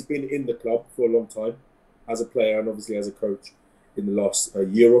Mason, he's been in the club for a long time as a player and obviously as a coach in the last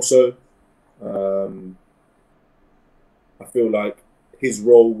year or so. I feel like his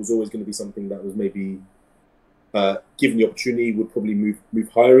role was always going to be something that was maybe, given the opportunity, would probably move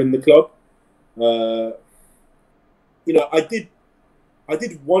higher in the club. I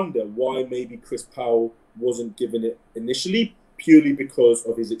did wonder why maybe Chris Powell wasn't given it initially, purely because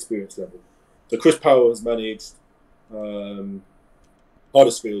of his experience level. So Chris Powell has managed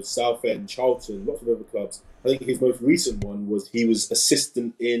Huddersfield, Southend, Charlton, lots of other clubs. I think his most recent one was he was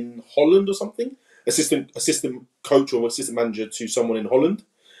assistant in Holland or something, assistant coach or assistant manager to someone in Holland,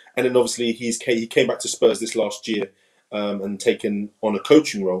 and then obviously he came back to Spurs this last year and taken on a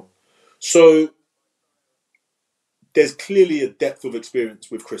coaching role. So there's clearly a depth of experience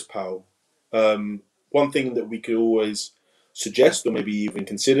with Chris Powell. One thing that we could always suggest or maybe even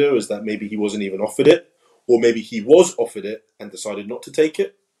consider is that maybe he wasn't even offered it, or maybe he was offered it and decided not to take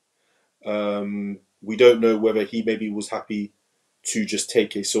it. We don't know whether he maybe was happy to just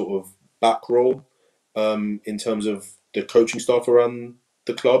take a sort of back role in terms of the coaching staff around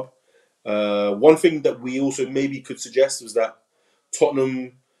the club. One thing that we also maybe could suggest was that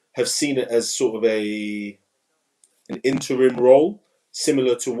Tottenham have seen it as sort of an interim role,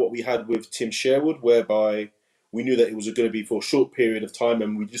 similar to what we had with Tim Sherwood, whereby we knew that it was going to be for a short period of time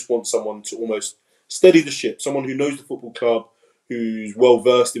and we just want someone to almost steady the ship, someone who knows the football club, who's well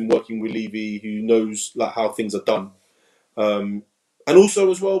versed in working with Levy, who knows like how things are done, and also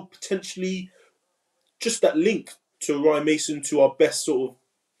as well potentially just that link to Ryan Mason to our best sort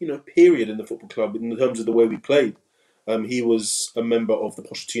of period in the football club in terms of the way we played. He was a member of the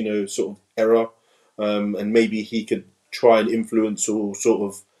Pochettino sort of era, and maybe he could try and influence or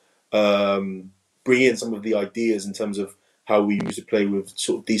sort of bring in some of the ideas in terms of how we used to play with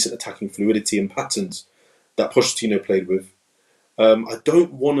sort of decent attacking fluidity and patterns that Pochettino played with. I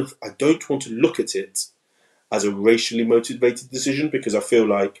don't want to look at it as a racially motivated decision because I feel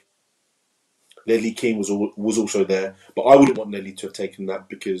like Ledley King was also there, but I wouldn't want Ledley to have taken that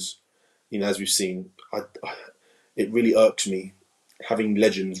because, as we've seen, it really irks me having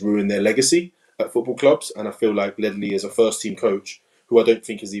legends ruin their legacy at football clubs, and I feel like Ledley is a first-team coach who I don't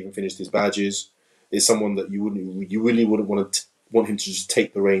think has even finished his badges. Is someone that you really wouldn't want him to just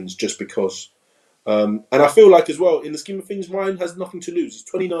take the reins just because. And I feel like as well, in the scheme of things, Ryan has nothing to lose. He's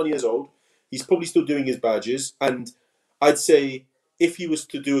 29 years old. He's probably still doing his badges. And I'd say if he was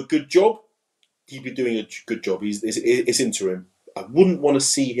to do a good job, he'd be doing a good job. It's interim. I wouldn't want to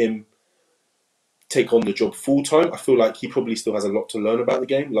see him take on the job full time. I feel like he probably still has a lot to learn about the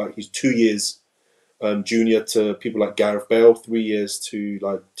game. Like he's 2 years junior to people like Gareth Bale, 3 years to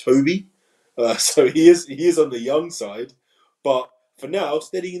like Toby. So he is on the young side. But for now,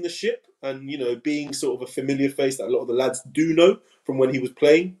 steadying the ship and being sort of a familiar face that a lot of the lads do know from when he was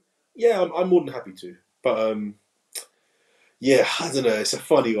playing. Yeah, I'm more than happy to. But yeah, I don't know. It's a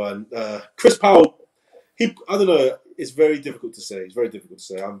funny one. Chris Powell, I don't know. It's very difficult to say. It's very difficult to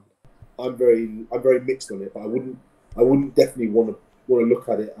say. I'm very mixed on it. But I wouldn't definitely want to look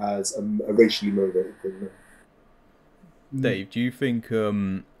at it as a racially motivated thing. No. Dave, do you think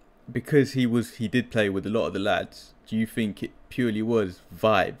because he did play with a lot of the lads, do you think it purely was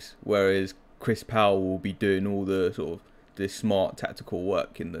vibes, whereas Chris Powell will be doing all the sort of the smart tactical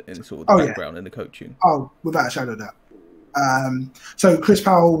work in sort of the background and the coaching? Oh, without a shadow of doubt. So Chris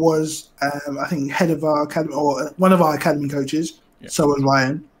Powell was, I think, head of our academy or one of our academy coaches. Yeah. So was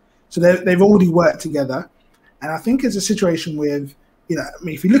Ryan. So they've already worked together, and I think it's a situation with,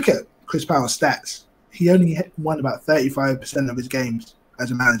 if you look at Chris Powell's stats, he only won about 35% of his games as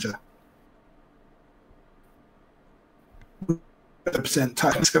a manager. %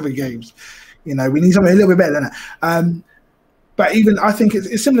 times 7 games. We need something a little bit better than that. But even I think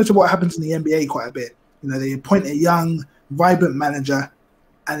it's similar to what happens in the NBA quite a bit. They appoint a young, vibrant manager,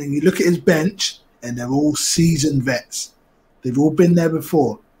 and then you look at his bench, and they're all seasoned vets. They've all been there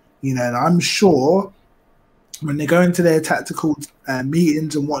before. And I'm sure when they go into their tactical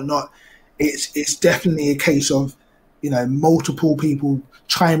meetings and whatnot, it's definitely a case of multiple people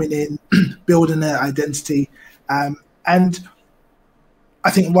chiming in, building their identity, and I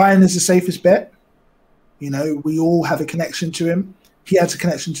think Ryan is the safest bet. We all have a connection to him. He has a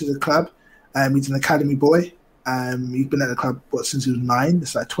connection to the club. He's an academy boy. He's been at the club since he was 9.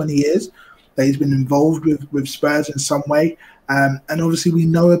 It's like 20 years that he's been involved with Spurs in some way. And obviously we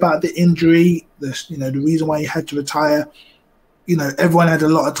know about the injury. The reason why he had to retire. Everyone had a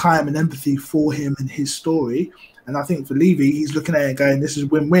lot of time and empathy for him and his story. And I think for Levy, he's looking at it going, this is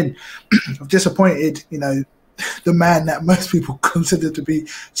win-win. I've disappointed, the man that most people consider to be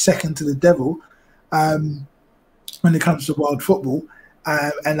second to the devil when it comes to world football.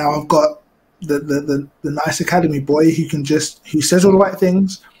 And now I've got the nice academy boy who says all the right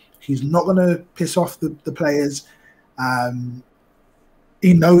things. He's not going to piss off the players.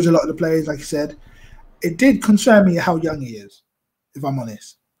 He knows a lot of the players, like you said. It did concern me how young he is, if I'm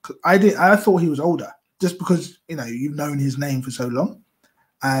honest. I thought he was older, just because you've known his name for so long.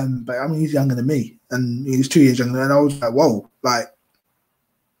 But I mean, he's younger than me, and he's 2 years younger. And I was like, whoa, like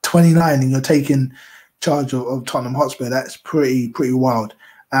 29, and you're taking charge of Tottenham Hotspur. That's pretty wild.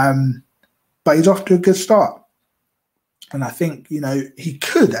 But he's off to a good start, and I think he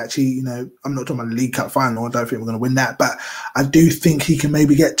could actually. I'm not talking about the League Cup final. I don't think we're going to win that, but I do think he can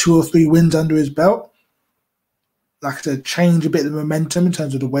maybe get 2 or 3 wins under his belt. Like I said, change a bit of the momentum in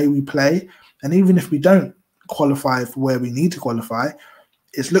terms of the way we play, and even if we don't qualify for where we need to qualify,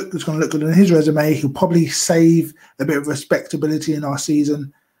 it's going to look good on his resume. He'll probably save a bit of respectability in our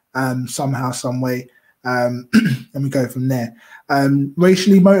season somehow, some way, and we go from there.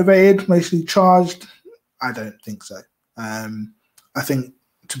 Racially motivated, racially charged? I don't think so. I think,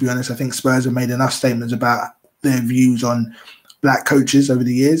 to be honest, I think Spurs have made enough statements about their views on black coaches over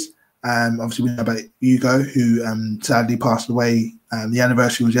the years. Obviously, we know about Hugo, who sadly passed away. The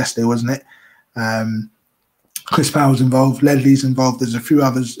anniversary was yesterday, wasn't it? Chris Powell's involved, Ledley's involved. There's a few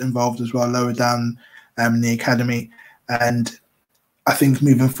others involved as well, lower down in the academy. And I think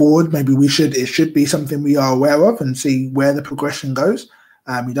moving forward, maybe it should be something we are aware of and see where the progression goes.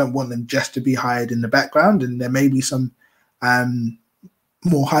 We don't want them just to be hired in the background, and there may be some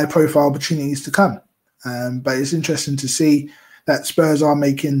more high-profile opportunities to come. But it's interesting to see that Spurs are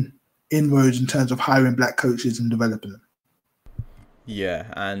making inroads in terms of hiring black coaches and developing them. Yeah,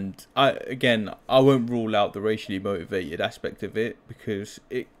 and I won't rule out the racially motivated aspect of it, because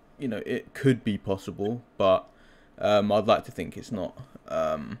it could be possible, but I'd like to think it's not.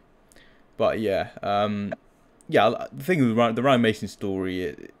 The thing with the Ryan Mason story,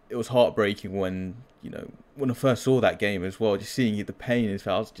 it was heartbreaking when I first saw that game as well. Just seeing the pain in his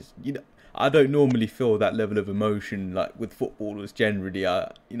face, I was just I don't normally feel that level of emotion like with footballers generally.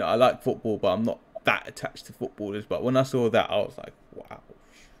 I like football, but I'm not that attached to footballers. But when I saw that, I was like, wow,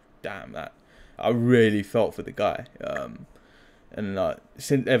 damn, that I really felt for the guy. And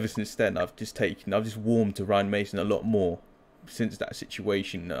ever since then, I've just warmed to Ryan Mason a lot more since that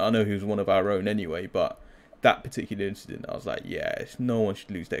situation. I know he was one of our own anyway, but that particular incident, I was like, yeah, no one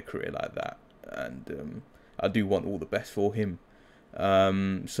should lose their career like that. And I do want all the best for him.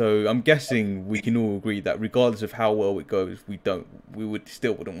 So I'm guessing we can all agree that regardless of how well it goes, we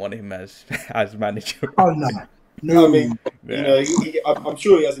wouldn't want him as manager. Oh no. I mean, I'm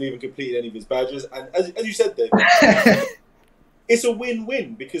sure he hasn't even completed any of his badges. And as you said, Dave, it's a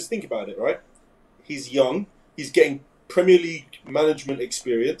win-win, because think about it, right? He's young, he's getting Premier League management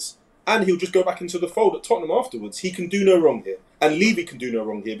experience, and he'll just go back into the fold at Tottenham afterwards. He can do no wrong here, and Levy can do no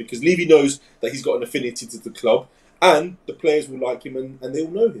wrong here, because Levy knows that he's got an affinity to the club. And the players will like him, and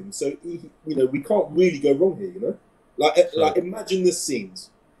they'll know him. So we can't really go wrong here. Like imagine the scenes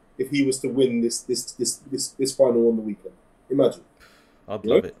if he was to win this final on the weekend. Imagine. I'd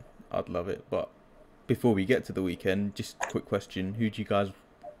love it. I'd love it. But before we get to the weekend, just a quick question: who do you guys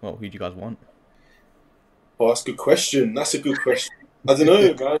want? Oh, that's a good question. I don't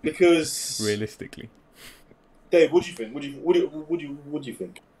know, man. Because realistically, Dave, what do you think? What do you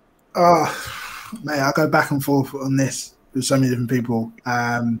think? Mate, I go back and forth on this with so many different people.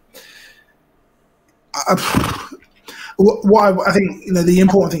 I think the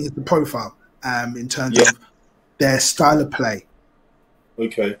important thing is the profile in terms of their style of play.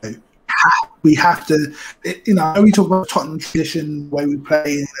 Okay. We have to, we talk about Tottenham tradition, the way we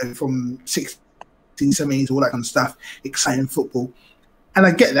play from 60s, 70s, all that kind of stuff, exciting football. And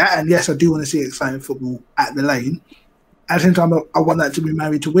I get that, and yes, I do want to see exciting football at the Lane. At the same time, I want that to be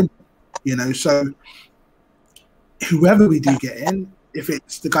married to win. So whoever we do get in, if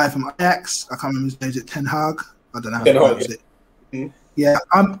it's the guy from Ajax, I can't remember his name, is it Ten Hag? I don't know how to pronounce it. Mm-hmm. Yeah,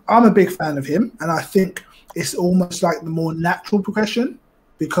 I'm a big fan of him, and I think it's almost like the more natural progression,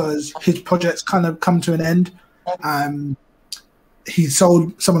 because his project's kind of come to an end. He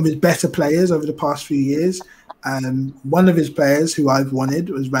sold some of his better players over the past few years. One of his players who I've wanted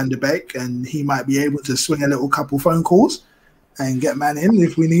was Van de Beek, and he might be able to swing a little couple phone calls and get man in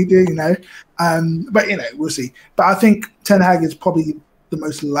if we need to, But, we'll see. But I think Ten Hag is probably the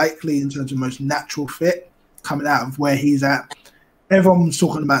most likely in terms of most natural fit coming out of where he's at. Everyone's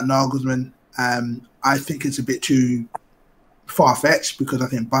talking about Nagelsmann. I think it's a bit too far-fetched, because I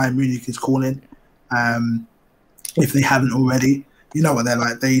think Bayern Munich is calling. if they haven't already. You know what they're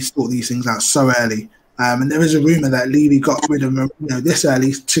like. They sort these things out so early. And there is a rumour that Levy got rid of him, this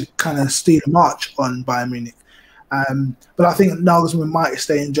early to kind of steal a march on Bayern Munich. But I think Nagelsmann might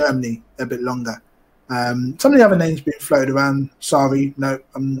stay in Germany a bit longer. Some of the other names being floated around. Sarri, no,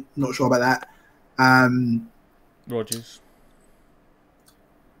 I'm not sure about that. Rodgers.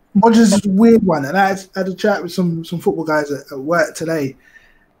 Rodgers is a weird one. And I had a chat with some football guys at work today.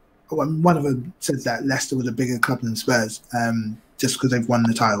 One of them said that Leicester was a bigger club than Spurs, just because they've won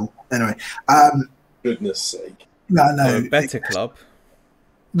the title. Anyway. Goodness sake. No, A better club.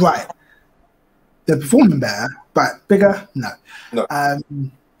 Right. They're performing better, but bigger? No.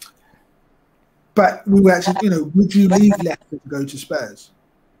 But we were actually, would you leave Leicester to go to Spurs?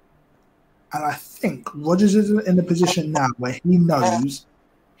 And I think Rodgers is in a position now where he knows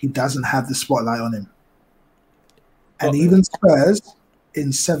he doesn't have the spotlight on him. And even Spurs, in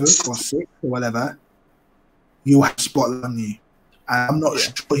 7th or 6th or whatever, you have a spotlight on you. And I'm not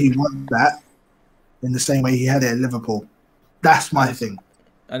sure he wants that in the same way he had it at Liverpool. That's my thing.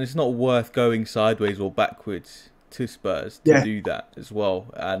 And it's not worth going sideways or backwards to Spurs to do that as well.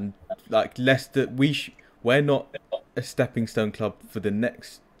 And like Leicester, we're not a stepping stone club for the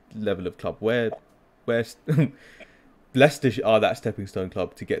next level of club. We're Leicester are that stepping stone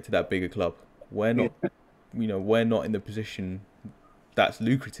club to get to that bigger club. We're not, we're not in the position that's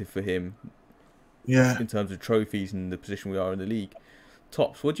lucrative for him. Yeah. In terms of trophies and the position we are in the league.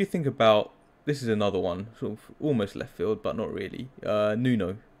 Tops, what do you think about? This is another one, sort of almost left field, but not really.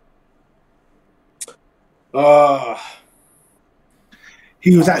 Nuno.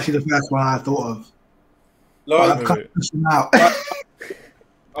 He was actually the first one I thought of. I've cut him out.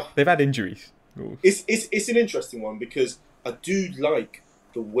 They've had injuries. It's an interesting one because I do like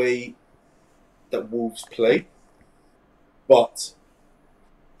the way that Wolves play, but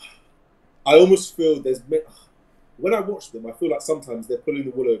I almost feel when I watch them, I feel like sometimes they're pulling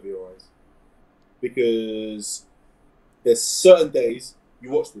the wool over your eyes. Because there's certain days you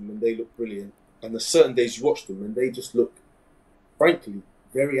watch them and they look brilliant, and there's certain days you watch them and they just look, frankly,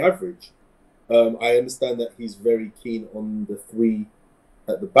 very average. I understand that he's very keen on the 3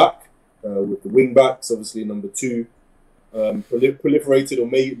 at the back, with the wing backs. Obviously, number 2 proliferated or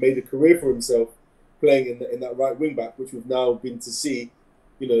made a career for himself playing in that right wing back, which we've now been to see.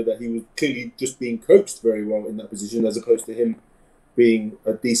 That he was clearly just being coached very well in that position, as opposed to him being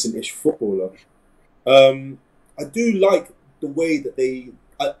a decent-ish footballer. I do like the way that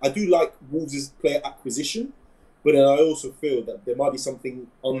I do like Wolves' player acquisition, but then I also feel that there might be something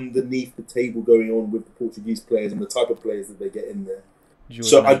underneath the table going on with the Portuguese players and the type of players that they get in there.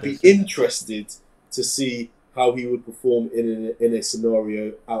 So I'd be interested to see how he would perform in a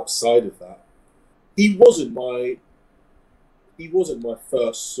scenario outside of that. He wasn't my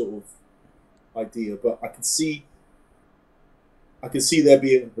first sort of idea, but I can see there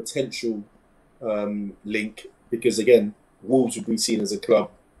being a potential link, because again, Wolves would be seen as a club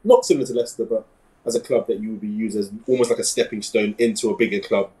not similar to Leicester, but as a club that you would be used as almost like a stepping stone into a bigger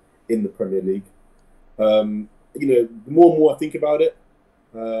club in the Premier League. The more and more I think about it,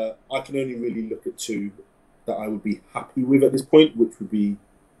 I can only really look at 2 that I would be happy with at this point, which would be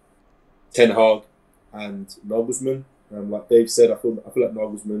Ten Hag and Nagelsmann. Like Dave said, I feel like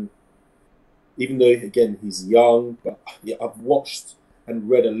Nagelsmann, even though again he's young, but I've watched and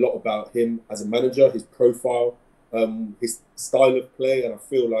read a lot about him as a manager, his profile, his style of play, and I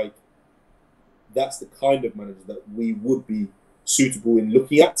feel like that's the kind of manager that we would be suitable in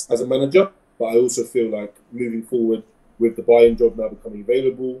looking at as a manager. But I also feel like moving forward with the Bayern job now becoming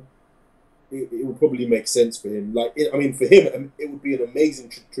available, it would probably make sense for him. For him, it would be an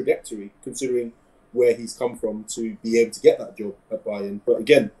amazing trajectory considering where he's come from to be able to get that job at Bayern. But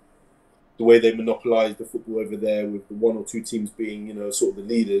again, the way they monopolise the football over there, with the 1 or 2 teams being, sort of the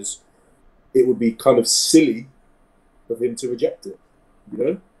leaders, it would be kind of silly of him to reject it,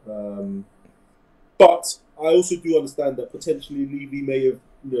 But I also do understand that potentially Levy may have,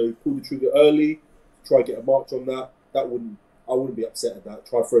 pulled the trigger early, try to get a march on that. I wouldn't be upset at that.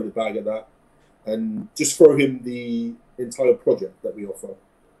 Try to throw the bag at that, and just throw him the entire project that we offer.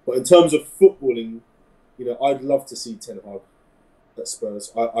 But in terms of footballing, I'd love to see Ten Hag at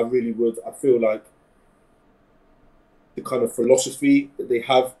Spurs. I really would. I feel like the kind of philosophy that they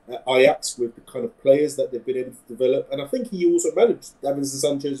have at Ajax with the kind of players that they've been able to develop, and I think he also managed Davinson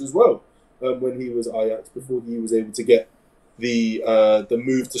Sanchez as well when he was Ajax before he was able to get the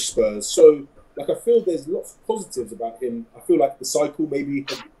move to Spurs. So, I feel there's lots of positives about him. I feel like the cycle maybe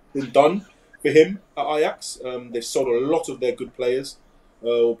has been done for him at Ajax. They've sold a lot of their good players,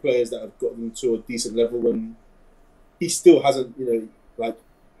 or players that have got them to a decent level, and he still hasn't,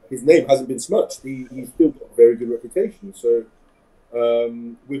 his name hasn't been smirched. He's still got a very good reputation. So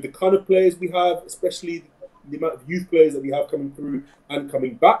with the kind of players we have, especially the amount of youth players that we have coming through and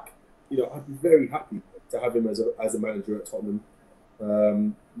coming back, you know, I'd be very happy to have him as a manager at Tottenham.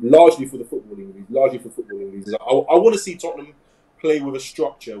 Largely for the footballing reasons. I want to see Tottenham play with a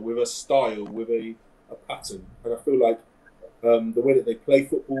structure, with a style, with a pattern. And I feel like the way that they play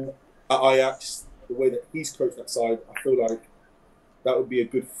football at Ajax, the way that he's coached that side, I feel like that would be a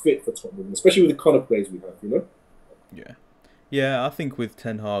good fit for Tottenham, especially with the kind of players we have, you know? Yeah, I think with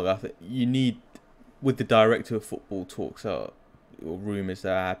Ten Hag, I think you need, with the director of football talks or rumours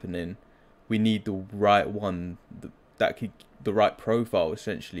that are happening, we need the right one that could, the right profile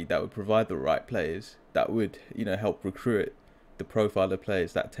essentially, that would provide the right players, that would, you know, help recruit the profile of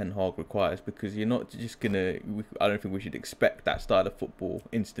players that Ten Hag requires, because you're not just gonna, I don't think we should expect that style of football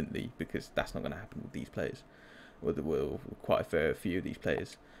instantly, because that's not going to happen with these players, well, quite a fair few of these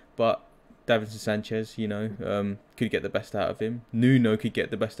players. But Davinson Sanchez, you know, could get the best out of him. Nuno could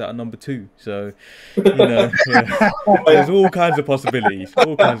get the best out of number 2. So, you know, there's all kinds of possibilities.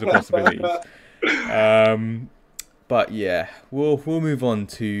 But yeah, we'll move on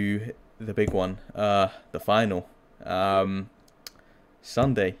to the big one, the final,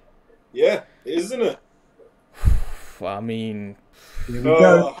 Sunday. Yeah, isn't it? I mean,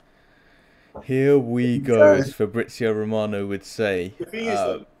 Here we go, as Fabrizio Romano would say. The thing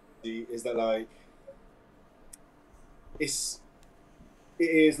is that like it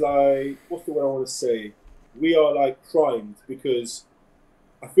is like, what's the word I want to say? We are like primed, because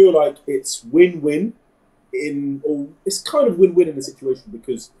I feel like it's win-win it's kind of win-win in the situation,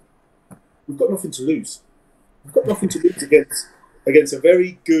 because we've got nothing to lose. We've got nothing to lose against a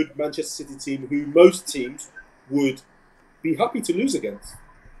very good Manchester City team who most teams would be happy to lose against.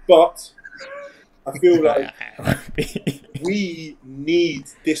 But I feel like we need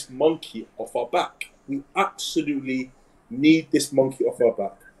this monkey off our back. We absolutely need this monkey off our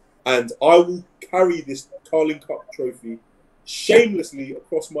back. And I will carry this Carling Cup trophy shamelessly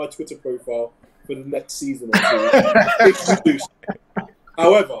across my Twitter profile for the next season or 2. If we lose.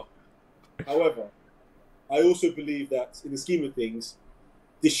 However, I also believe that in the scheme of things,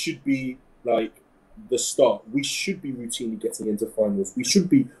 this should be like the start. We should be routinely getting into finals. We should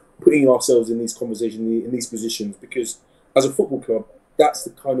be putting ourselves in these conversations, in these positions, because as a football club, that's the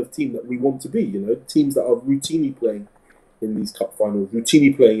kind of team that we want to be. You know, teams that are routinely playing in these cup finals,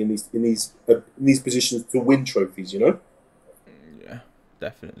 routinely playing in these positions to win trophies. You know. Yeah,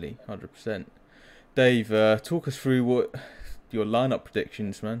 definitely, 100%. Dave, talk us through what your lineup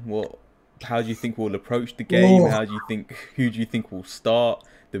predictions, man. How do you think we'll approach the game? Who do you think will start?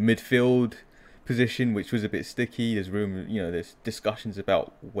 The midfield position, which was a bit sticky. There's there's discussions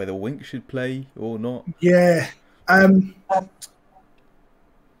about whether Wink should play or not. Yeah.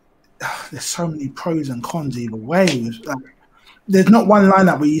 There's so many pros and cons either way. There's not one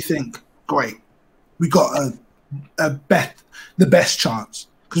lineup where you think, great, we got the best chance.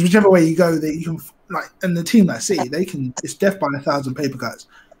 Because whichever way you go, that you can, like, and the team like City, it's death by 1,000 paper cuts.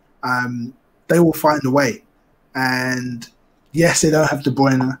 They will find a way. And yes, they don't have De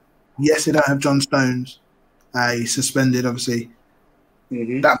Bruyne. Yes, they don't have John Stones. He's suspended, obviously.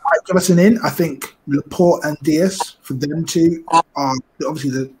 Mm-hmm. That might give us an in. I think Laporte and Diaz, for them two, are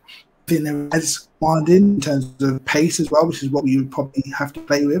obviously the thing they're as commanding in terms of pace as well, which is what we would probably have to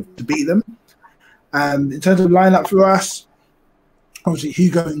play with to beat them. In terms of lineup for us, obviously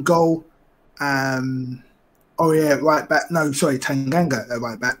Hugo in goal. Right back. No, sorry, Tanganga at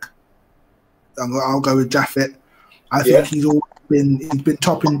right back. I'll go with Jaffet. I think he's been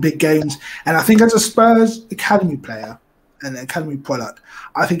top in big games, and I think as a Spurs academy player and academy product,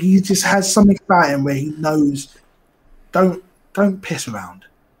 I think he just has something about him where he knows, don't piss around.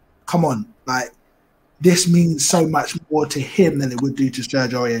 Come on, like, this means so much more to him than it would do to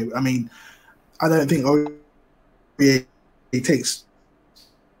Serge Aurier. I mean, I don't think Aurier takes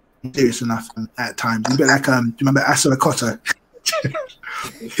serious enough at times. He's a bit like, do you remember Asa Koto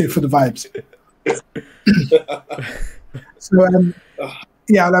for the vibes? So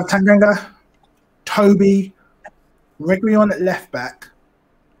yeah, I'll have Tanganga, Toby, Reguilon at left back,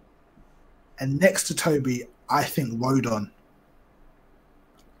 and next to Toby, I think Rodon.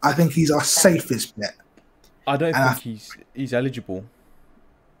 I think he's our safest bet. I don't think he's eligible.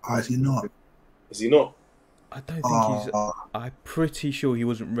 Oh, is he not? Is he not? I don't think he's. I'm pretty sure he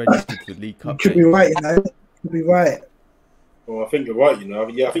wasn't registered for the League Cup. Could be right, you know. Could be right. Well, I think you're right, you know.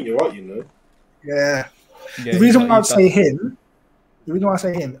 Yeah, I think you're right, you know. Yeah. The reason why I say him,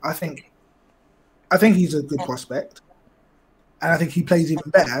 I think he's a good prospect, and I think he plays even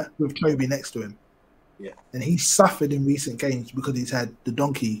better with Toby next to him. Yeah. And he suffered in recent games because he's had the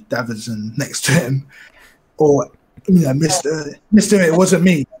donkey Davidson next to him, or Mister It wasn't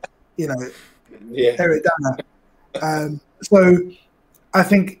me, Eric Dana. So I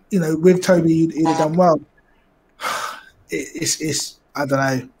think with Toby he'd have done well. It's I don't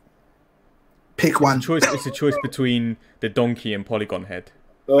know. Pick one. It's a choice between the donkey and Polygon Head.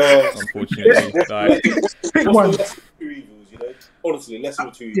 Oh, unfortunately, pick one. Honestly, less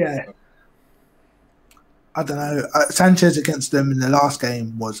than two evils. Yeah. I don't know. Sanchez against them in the last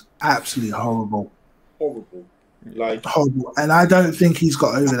game was absolutely horrible. Horrible. Horrible. And I don't think he's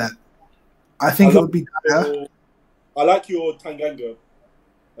got over that. I think it would be better. I like your Tanganga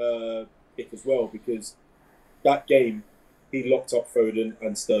pick as well, because that game he locked up Foden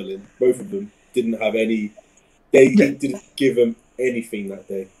and Sterling. Both of them didn't have any. They didn't give him anything that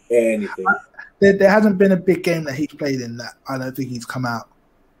day. Anything. There hasn't been a big game that he's played in that I don't think he's come out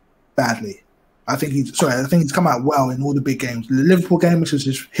badly. I think he's come out well in all the big games. The Liverpool game, which was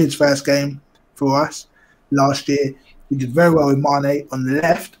his first game for us last year, he did very well with Mane on the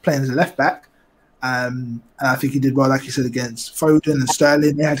left, playing as a left back. And I think he did well, like you said, against Foden and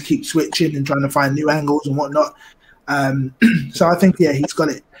Sterling. They had to keep switching and trying to find new angles and whatnot. So I think, he's got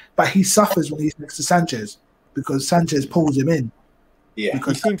it. But he suffers when he's next to Sanchez because Sanchez pulls him in. Yeah,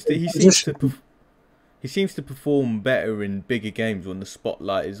 he seems to perform better in bigger games when the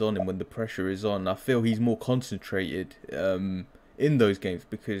spotlight is on him, when the pressure is on. I feel he's more concentrated in those games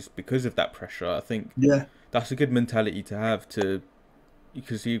because of that pressure. I think that's a good mentality to have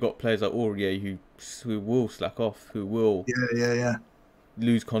because you've got players like Aurier who will slack off, who will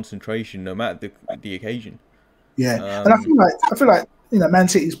lose concentration no matter the occasion. Yeah, and I feel like Man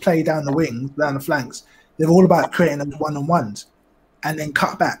City's play down the wings, down the flanks. They're all about creating those one-on-ones and then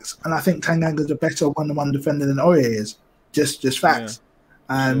cutbacks. And I think Tanganga's a better one-on-one defender than Aurier is. Just facts.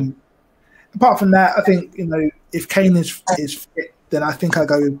 Apart from that, I think if Kane is fit, then I think I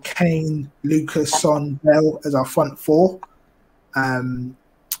go with Kane, Lucas, Son, Bale as our front four.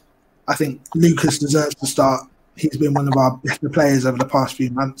 I think Lucas deserves to start. He's been one of our better players over the past few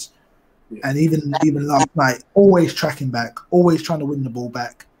months. And even last night, always tracking back, always trying to win the ball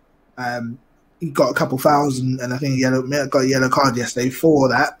back. He got a couple fouls and I think he got a yellow card yesterday for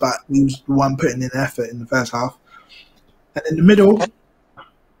that, but he was the one putting in effort in the first half. And in the middle,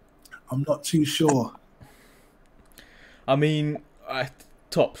 I'm not too sure. I mean,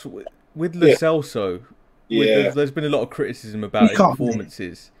 tops with Lo Celso. There's been a lot of criticism about his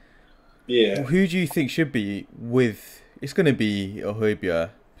performances. Yeah. Who do you think should be with? It's going to be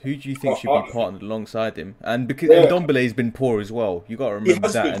Højbjerg. Who do you think should be partnered alongside him? And because Ndombele's been poor as well, you got to remember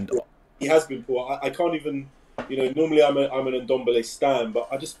that. He has been poor. I can't even. Normally I'm an Ndombele stan, but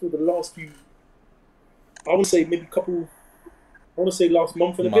I just feel the last few. I want to say maybe last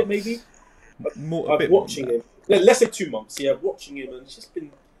month and a bit, maybe. Watching him. Let's say 2 months. Yeah, watching him, and it's just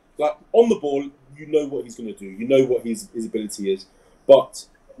been like on the ball. You know what he's going to do. You know what his ability is. But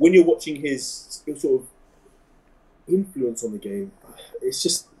when you're watching his sort of influence on the game,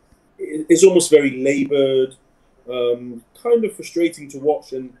 it's almost very laboured, kind of frustrating to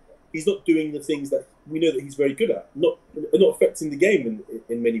watch, and he's not doing the things that we know that he's very good at. Not affecting the game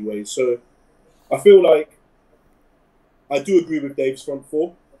in many ways. So I feel like I do agree with Dave's front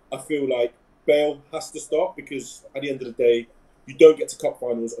four. I feel like Bale has to start because at the end of the day, you don't get to cup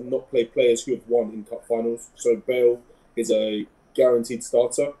finals and not play players who have won in cup finals. So Bale is a guaranteed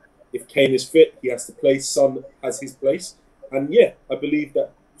starter. If Kane is fit, he has to play. Son has his place. And I believe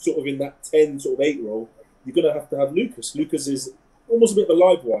that sort of in that 10, sort of 8 role, you're going to have Lucas. Lucas is almost a bit of a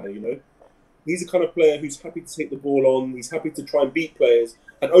live wire, He's the kind of player who's happy to take the ball on. He's happy to try and beat players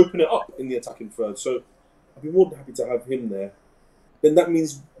and open it up in the attacking third. So I'd be more than happy to have him there. Then that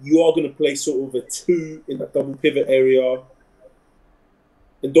means you are going to play sort of a 2 in that double pivot area.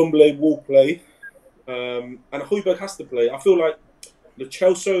 And Ndombele will play. And Højbjerg has to play. I feel like Lo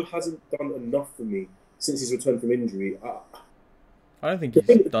Celso hasn't done enough for me since he's returned from injury. I don't think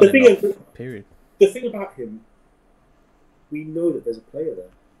he's done enough, period. The thing about him, we know that there's a player there.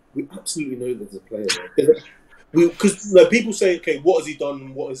 We absolutely know that there's a player there. Because people say, okay, what has he done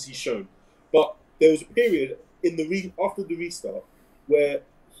and what has he shown? But there was a period after the restart where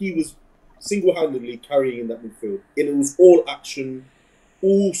he was single-handedly carrying in that midfield. And it was all action,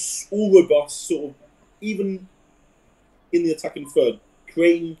 all robust, sort of, even in the attacking third,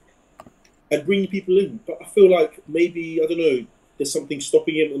 creating and bringing people in. But I feel like maybe, I don't know, there's something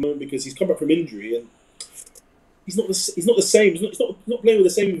stopping him at the moment because he's come back from injury and he's not the same. He's not playing with the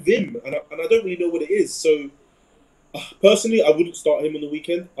same vim, and I don't really know what it is. So personally, I wouldn't start him on the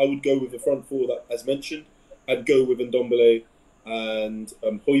weekend. I would go with the front four that, as mentioned. I'd go with Ndombele and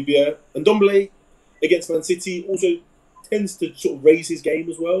Højbjerg. Ndombele, against Man City also tends to sort of raise his game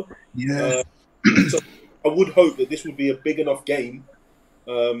as well. Yeah. So I would hope that this would be a big enough game,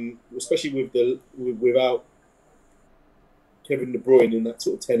 especially without Kevin De Bruyne in that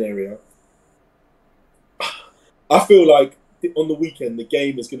sort of 10 area. I feel like on the weekend the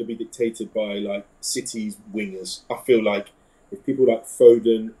game is going to be dictated by like City's wingers. I feel like if people like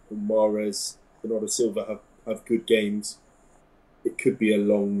Foden and Mahrez, Bernardo Silva have good games, it could be a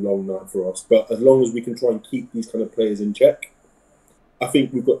long night for us. But as long as we can try and keep these kind of players in check, I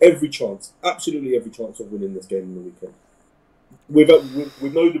think we've got every chance, absolutely every chance of winning this game on the weekend.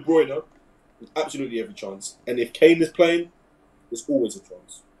 With no De Bruyne, absolutely every chance. And if Kane is playing, there's always a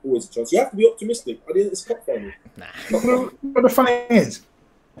chance. Always a chance. You have to be optimistic. I think it's cup final. But the funny is,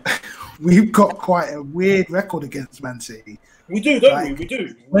 we've got quite a weird record against Man City. We do, don't we? We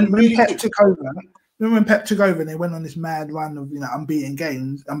do. When Pep took over, when Pep took over and they went on this mad run of unbeaten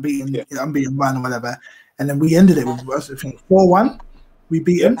games, unbeaten run or whatever, and then we ended it with I think 4-1. We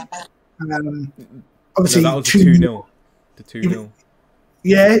beat them. Obviously, that was 2-0. The 2-0.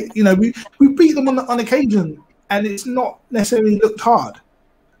 Yeah, we beat them on occasion, and it's not necessarily looked hard.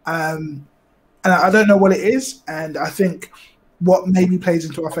 And I don't know what it is, and I think what maybe plays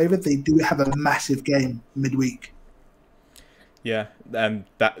into our favour, they do have a massive game midweek. Yeah,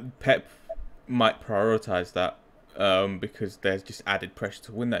 that Pep might prioritise that because there's just added pressure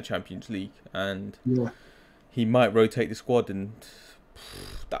to win that Champions League, and he might rotate the squad, and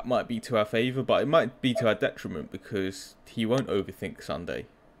that might be to our favour, but it might be to our detriment because he won't overthink Sunday,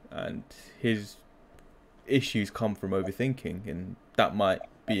 and his issues come from overthinking, and that might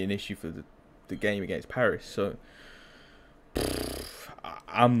be an issue for the game against Paris. So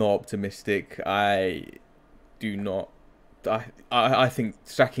I'm not optimistic. I do not. I think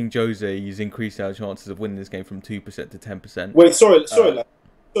sacking Jose has increased our chances of winning this game from 2% to 10%. Wait, sorry,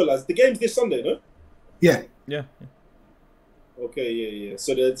 lads. The game's this Sunday, no? Yeah. Okay, yeah.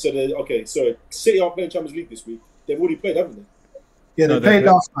 So City aren't playing Champions League this week. They've already played, haven't they? Yeah, they played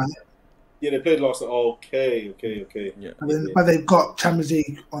last night. Yeah, they played last night. Okay. Yeah. But they've got Champions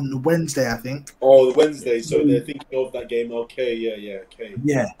League on the Wednesday, I think. Oh, the Wednesday. So they're thinking of that game. Okay, okay.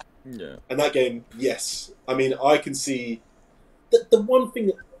 Yeah. And that game, yes. I mean, I can see the one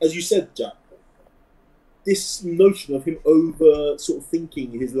thing, as you said, Jack, this notion of him over sort of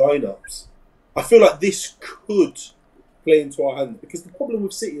thinking his lineups. I feel like this could play into our hands because the problem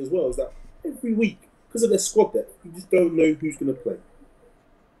with City as well is that every week, because of their squad depth, you just don't know who's going to play.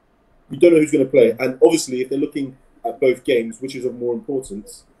 You don't know who's going to play, and obviously, if they're looking at both games, which is of more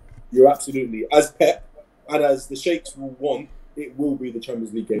importance, you're absolutely, as Pep and as the Sheikhs will want, it will be the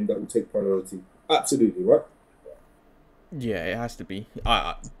Champions League game that will take priority. Absolutely, right? Yeah, it has to be.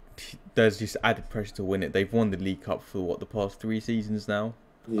 There's just added pressure to win it. They've won the League Cup for the past 3 seasons now.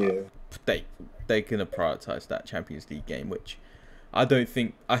 Yeah, they're gonna prioritise that Champions League game, which I don't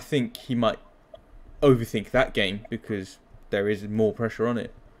think. I think he might overthink that game because there is more pressure on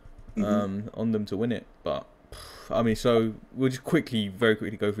it, on them to win it. But I mean, so we'll just very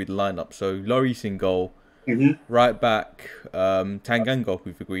quickly go through the lineup. So Lloris in goal, right back, Tanganga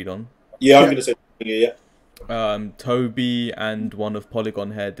we've agreed on. Yeah, I'm gonna say yeah. Toby and one of Polygon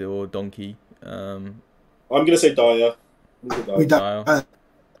Head or Donkey. I'm gonna say Dyer.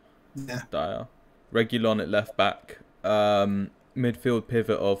 Dyer. Reguilon at left back. Midfield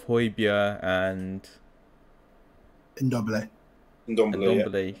pivot of Højbjerg and Ndombele.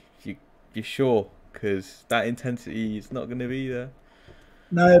 Yeah. You sure? Because that intensity is not going to be there.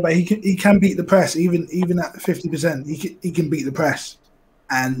 No, but he can beat the press even at 50%. He can beat the press,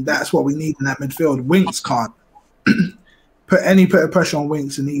 and that's what we need in that midfield. Winks can't put any bit of pressure on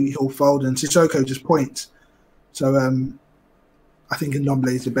Winks, and he'll fold. And Sissoko just points. So I think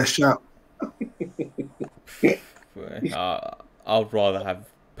Ndombele is the best shout. I'd rather have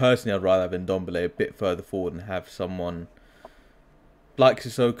Ndombele a bit further forward and have someone like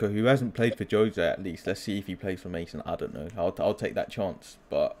Sissoko who hasn't played for Jose at least. Let's see if he plays for Mason. I don't know. I'll take that chance.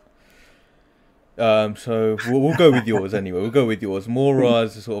 But so we'll go with yours anyway. We'll go with yours. Moura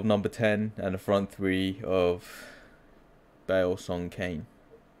as a sort of number 10 and a front 3 of Bale, Son, Kane.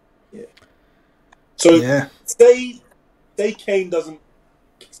 Yeah. So say Kane isn't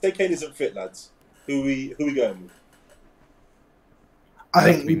fit, lads. Who we going with? I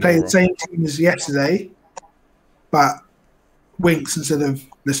think we play the same team as yesterday, but Winks instead of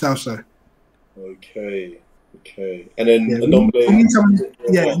Lo Celso. Okay. And then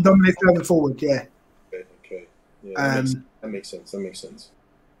Ndombele going forward. Yeah. Okay. Yeah, that makes sense.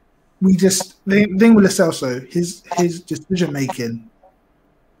 We just the thing with Lo Celso, his decision making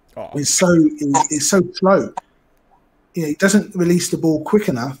is so slow. He doesn't release the ball quick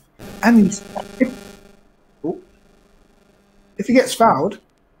enough, and If he gets fouled,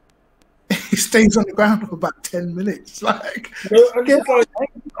 he stays on the ground for about 10 minutes. Like, And get it's like,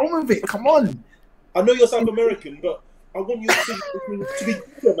 on with it. Come on. I know you're South American, but I want you to be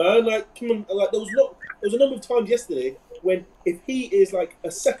quicker, man. Like, come on. Like, there was a number of times yesterday when if he is like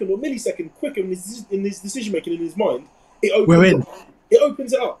a second or millisecond quicker in his decision making in his mind, it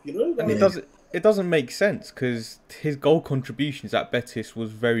opens it up. You know, and it doesn't make sense because his goal contributions at Betis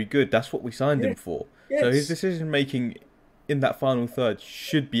was very good. That's what we signed him for. Yes. So his decision making in that final third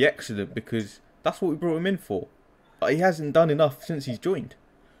should be excellent because that's what we brought him in for. But he hasn't done enough since he's joined.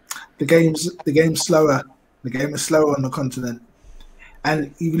 The game's slower. The game is slower on the continent.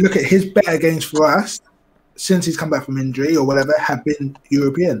 And you look at his better games for us since he's come back from injury or whatever have been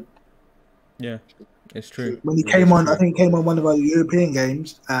European. Yeah, it's true. When he came on, I think he came on one of our European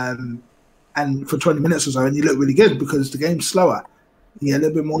games and for 20 minutes or so, and he looked really good because the game's slower. He had a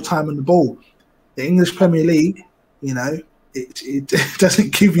little bit more time on the ball. The English Premier League, you know, it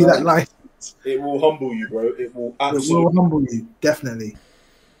doesn't give you that license. It will humble you, bro. It will humble you, definitely.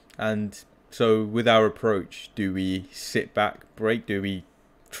 And so with our approach, do we sit back, break? Do we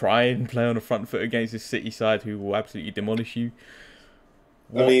try and play on the front foot against this City side who will absolutely demolish you?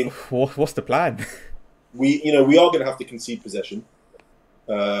 What's the plan? We are going to have to concede possession.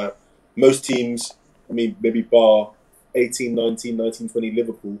 Most teams, I mean, maybe bar 18, 19, 20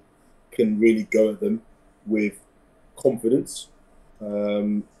 Liverpool can really go at them with confidence.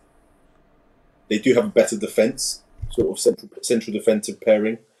 They do have a better defence, sort of central defensive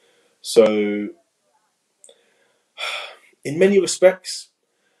pairing. So, in many respects,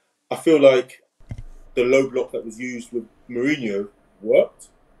 I feel like the low block that was used with Mourinho worked,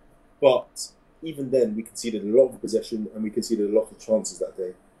 but even then, we conceded a lot of possession and we conceded a lot of chances that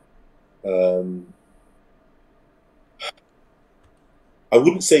day. I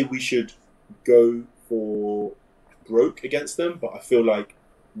wouldn't say we should go for broke against them, but I feel like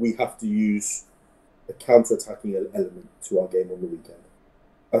we have to use a counter-attacking element to our game on the weekend.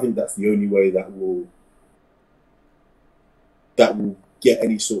 I think that's the only way that will get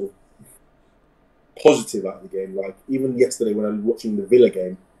any sort of positive out of the game. Like even yesterday when I was watching the Villa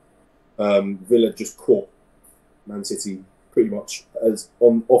game, Villa just caught Man City pretty much as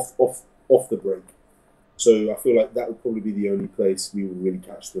off the break. So I feel like that would probably be the only place we would really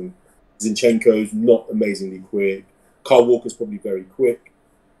catch them. Zinchenko's not amazingly quick. Kyle Walker's probably very quick.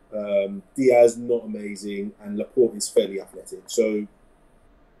 Diaz not amazing, and Laporte is fairly athletic. So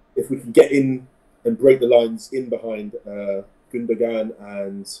if we can get in and break the lines in behind Gundogan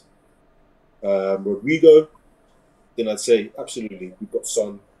and Rodrigo, then I'd say absolutely we've got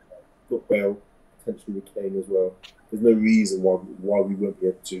Son, we've got Bale, potentially with Kane as well. There's no reason why we won't be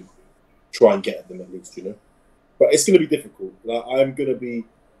able to try and get at them at least, you know. But it's going to be difficult. Like, I'm going to be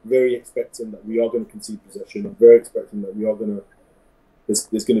very expecting that we are going to concede possession. I'm very expecting that we are going to.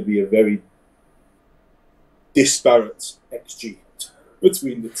 There's going to be a very disparate XG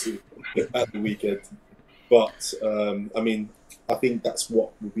between the two at the weekend. But I mean, I think that's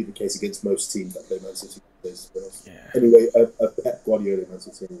what would be the case against most teams that play Man City. Yeah. Anyway, a Pep Guardiola Man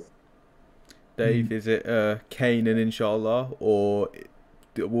City. Anyway. Dave, is it Kane and Inshallah, or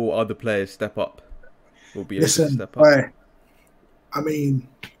will other players step up? Will be able to step up? I mean,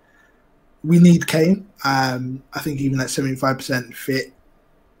 we need Kane. I think even at 75% fit,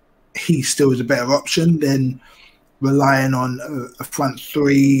 he still is a better option than relying on a front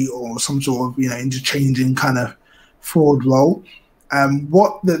three or some sort of interchanging kind of forward role.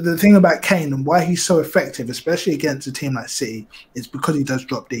 What the thing about Kane and why he's so effective, especially against a team like City, is because he does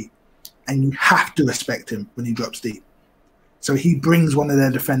drop deep, and you have to respect him when he drops deep. So he brings one of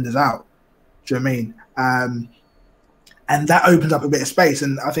their defenders out. Do you know what I mean? And that opens up a bit of space.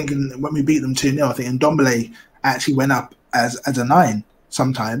 And I think when we beat them 2-0, I think Ndombele actually went up as a 9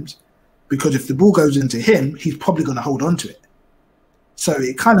 sometimes, because if the ball goes into him, he's probably going to hold on to it. So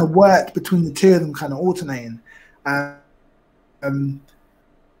it kind of worked between the two of them, kind of alternating. Yeah,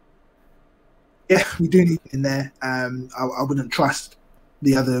 we do need in there. I wouldn't trust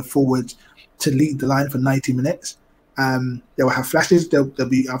the other forwards to lead the line for 90 minutes. They will have flashes. There'll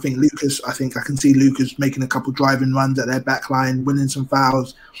be, I think, Lucas. I think I can see Lucas making a couple driving runs at their back line, winning some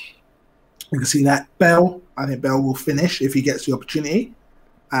fouls. You can see that. Bale, I think Bale will finish if he gets the opportunity.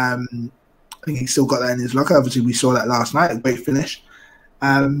 I think he's still got that in his locker. Obviously, we saw that last night, a great finish.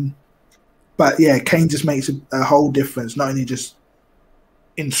 But yeah, Kane just makes a whole difference, not only just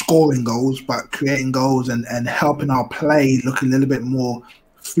in scoring goals, but creating goals and helping our play look a little bit more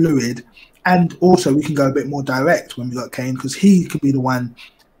fluid. And also, we can go a bit more direct when we got Kane, because he could be the one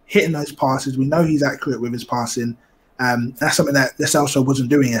hitting those passes. We know he's accurate with his passing. That's something that Lo Celso wasn't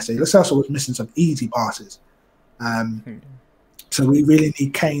doing yesterday. Lo Celso was missing some easy passes. So we really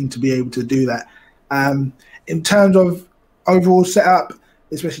need Kane to be able to do that. In terms of overall setup,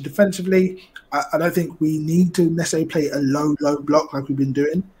 especially defensively, I don't think we need to necessarily play a low block like we've been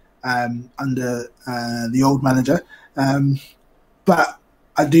doing under the old manager. But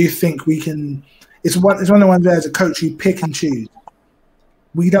I do think we can. It's one of the ones where, as a coach, you pick and choose.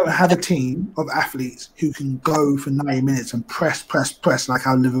 We don't have a team of athletes who can go for 90 minutes and press like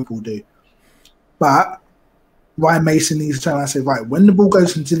how Liverpool do. But Ryan Mason needs to turn around and say, right, when the ball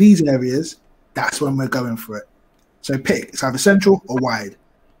goes into these areas, that's when we're going for it. So pick. It's either central or wide.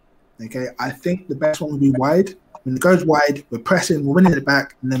 Okay, I think the best one would be wide. When it goes wide, we're pressing, we're winning it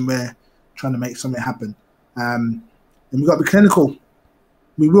back, and then we're trying to make something happen. And we've got to be clinical.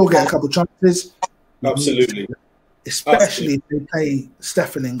 We will get a couple of chances. Absolutely. Especially if they play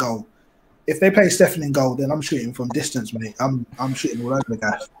Stefan in goal. If they play Stefan in goal, then I'm shooting from distance, mate. I'm shooting all over the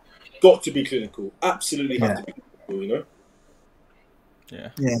guy. Got to be clinical. Absolutely have to be clinical, you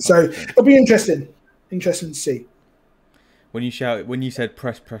know? Yeah. So it'll be interesting. Interesting to see. When you said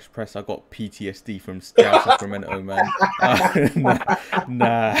press, I got PTSD from South Sacramento, man.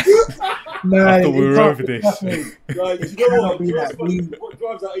 Nah. I thought we were over this. Guys, you know what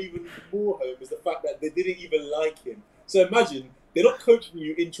drives that even more home is the fact that they didn't even like him. So imagine they're not coaching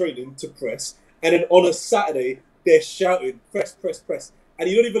you in training to press, and then on a Saturday they're shouting press, and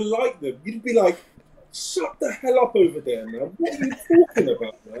you don't even like them. You'd be like, shut the hell up over there, man. What are you talking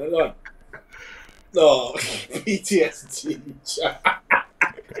about, man? Like, oh, PTSD.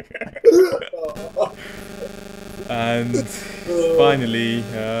 And finally,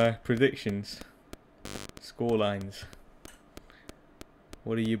 predictions, scorelines.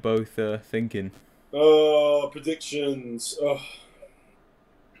 What are you both thinking? Predictions.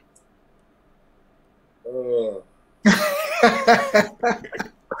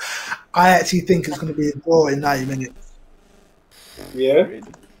 I actually think it's going to be a draw in 90 minutes. Yeah.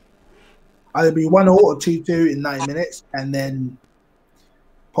 Either be 1-1 or 2-2 in 90 minutes, and then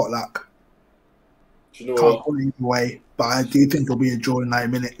potluck. Do you know Can't what? call it either way, but I do think it'll be a draw in 90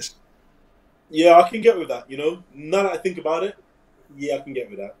 minutes. Yeah, I can get with that, you know? Now that I think about it, yeah, I can get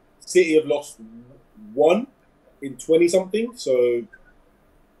with that. City have lost 1 in 20-something, so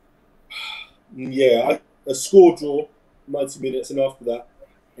yeah, a score draw, 90 minutes, and after that,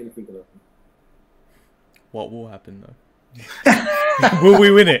 anything can happen. What will happen, though? Will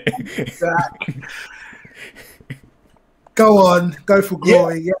we win it? Go on, go for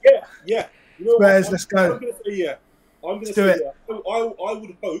glory. Yeah. You know Spurs, what? let's go. I'm going to say yeah. I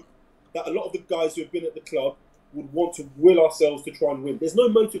would hope that a lot of the guys who have been at the club would want to will ourselves to try and win. There's no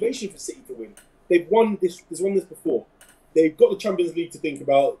motivation for City to win. They've won this before. They've got the Champions League to think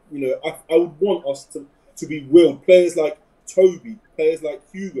about. You know, I would want us to be willed. Players like Toby, players like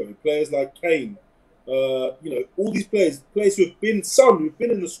Hugo, players like Kane. You know, all these players who have been who've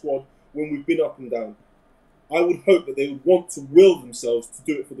been in the squad when we've been up and down. I would hope that they would want to will themselves to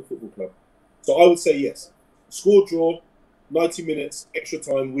do it for the football club. So I would say yes. Score draw, 90 minutes, extra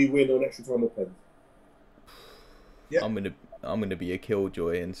time, we win on extra time or pen. Yeah. I'm gonna be a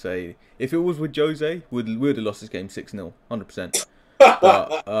killjoy and say if it was with Jose, we would have lost this game 6-0, 100%.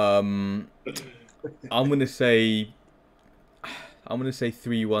 But I'm gonna say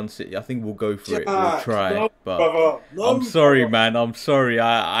 3-1 City. I think we'll go for it. We'll try. I'm sorry, man. I'm sorry.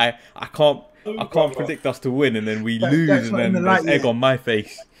 I can't predict us to win and then we lose and then there's egg on my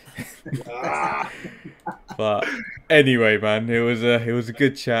face. But anyway, man, it was a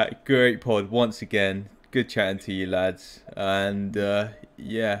good chat, great pod once again. Good chatting to you lads, and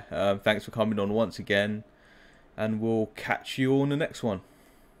thanks for coming on once again, and we'll catch you on the next one.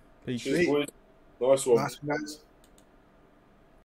 Peace. Cheers, boys. Nice one. Nice, guys.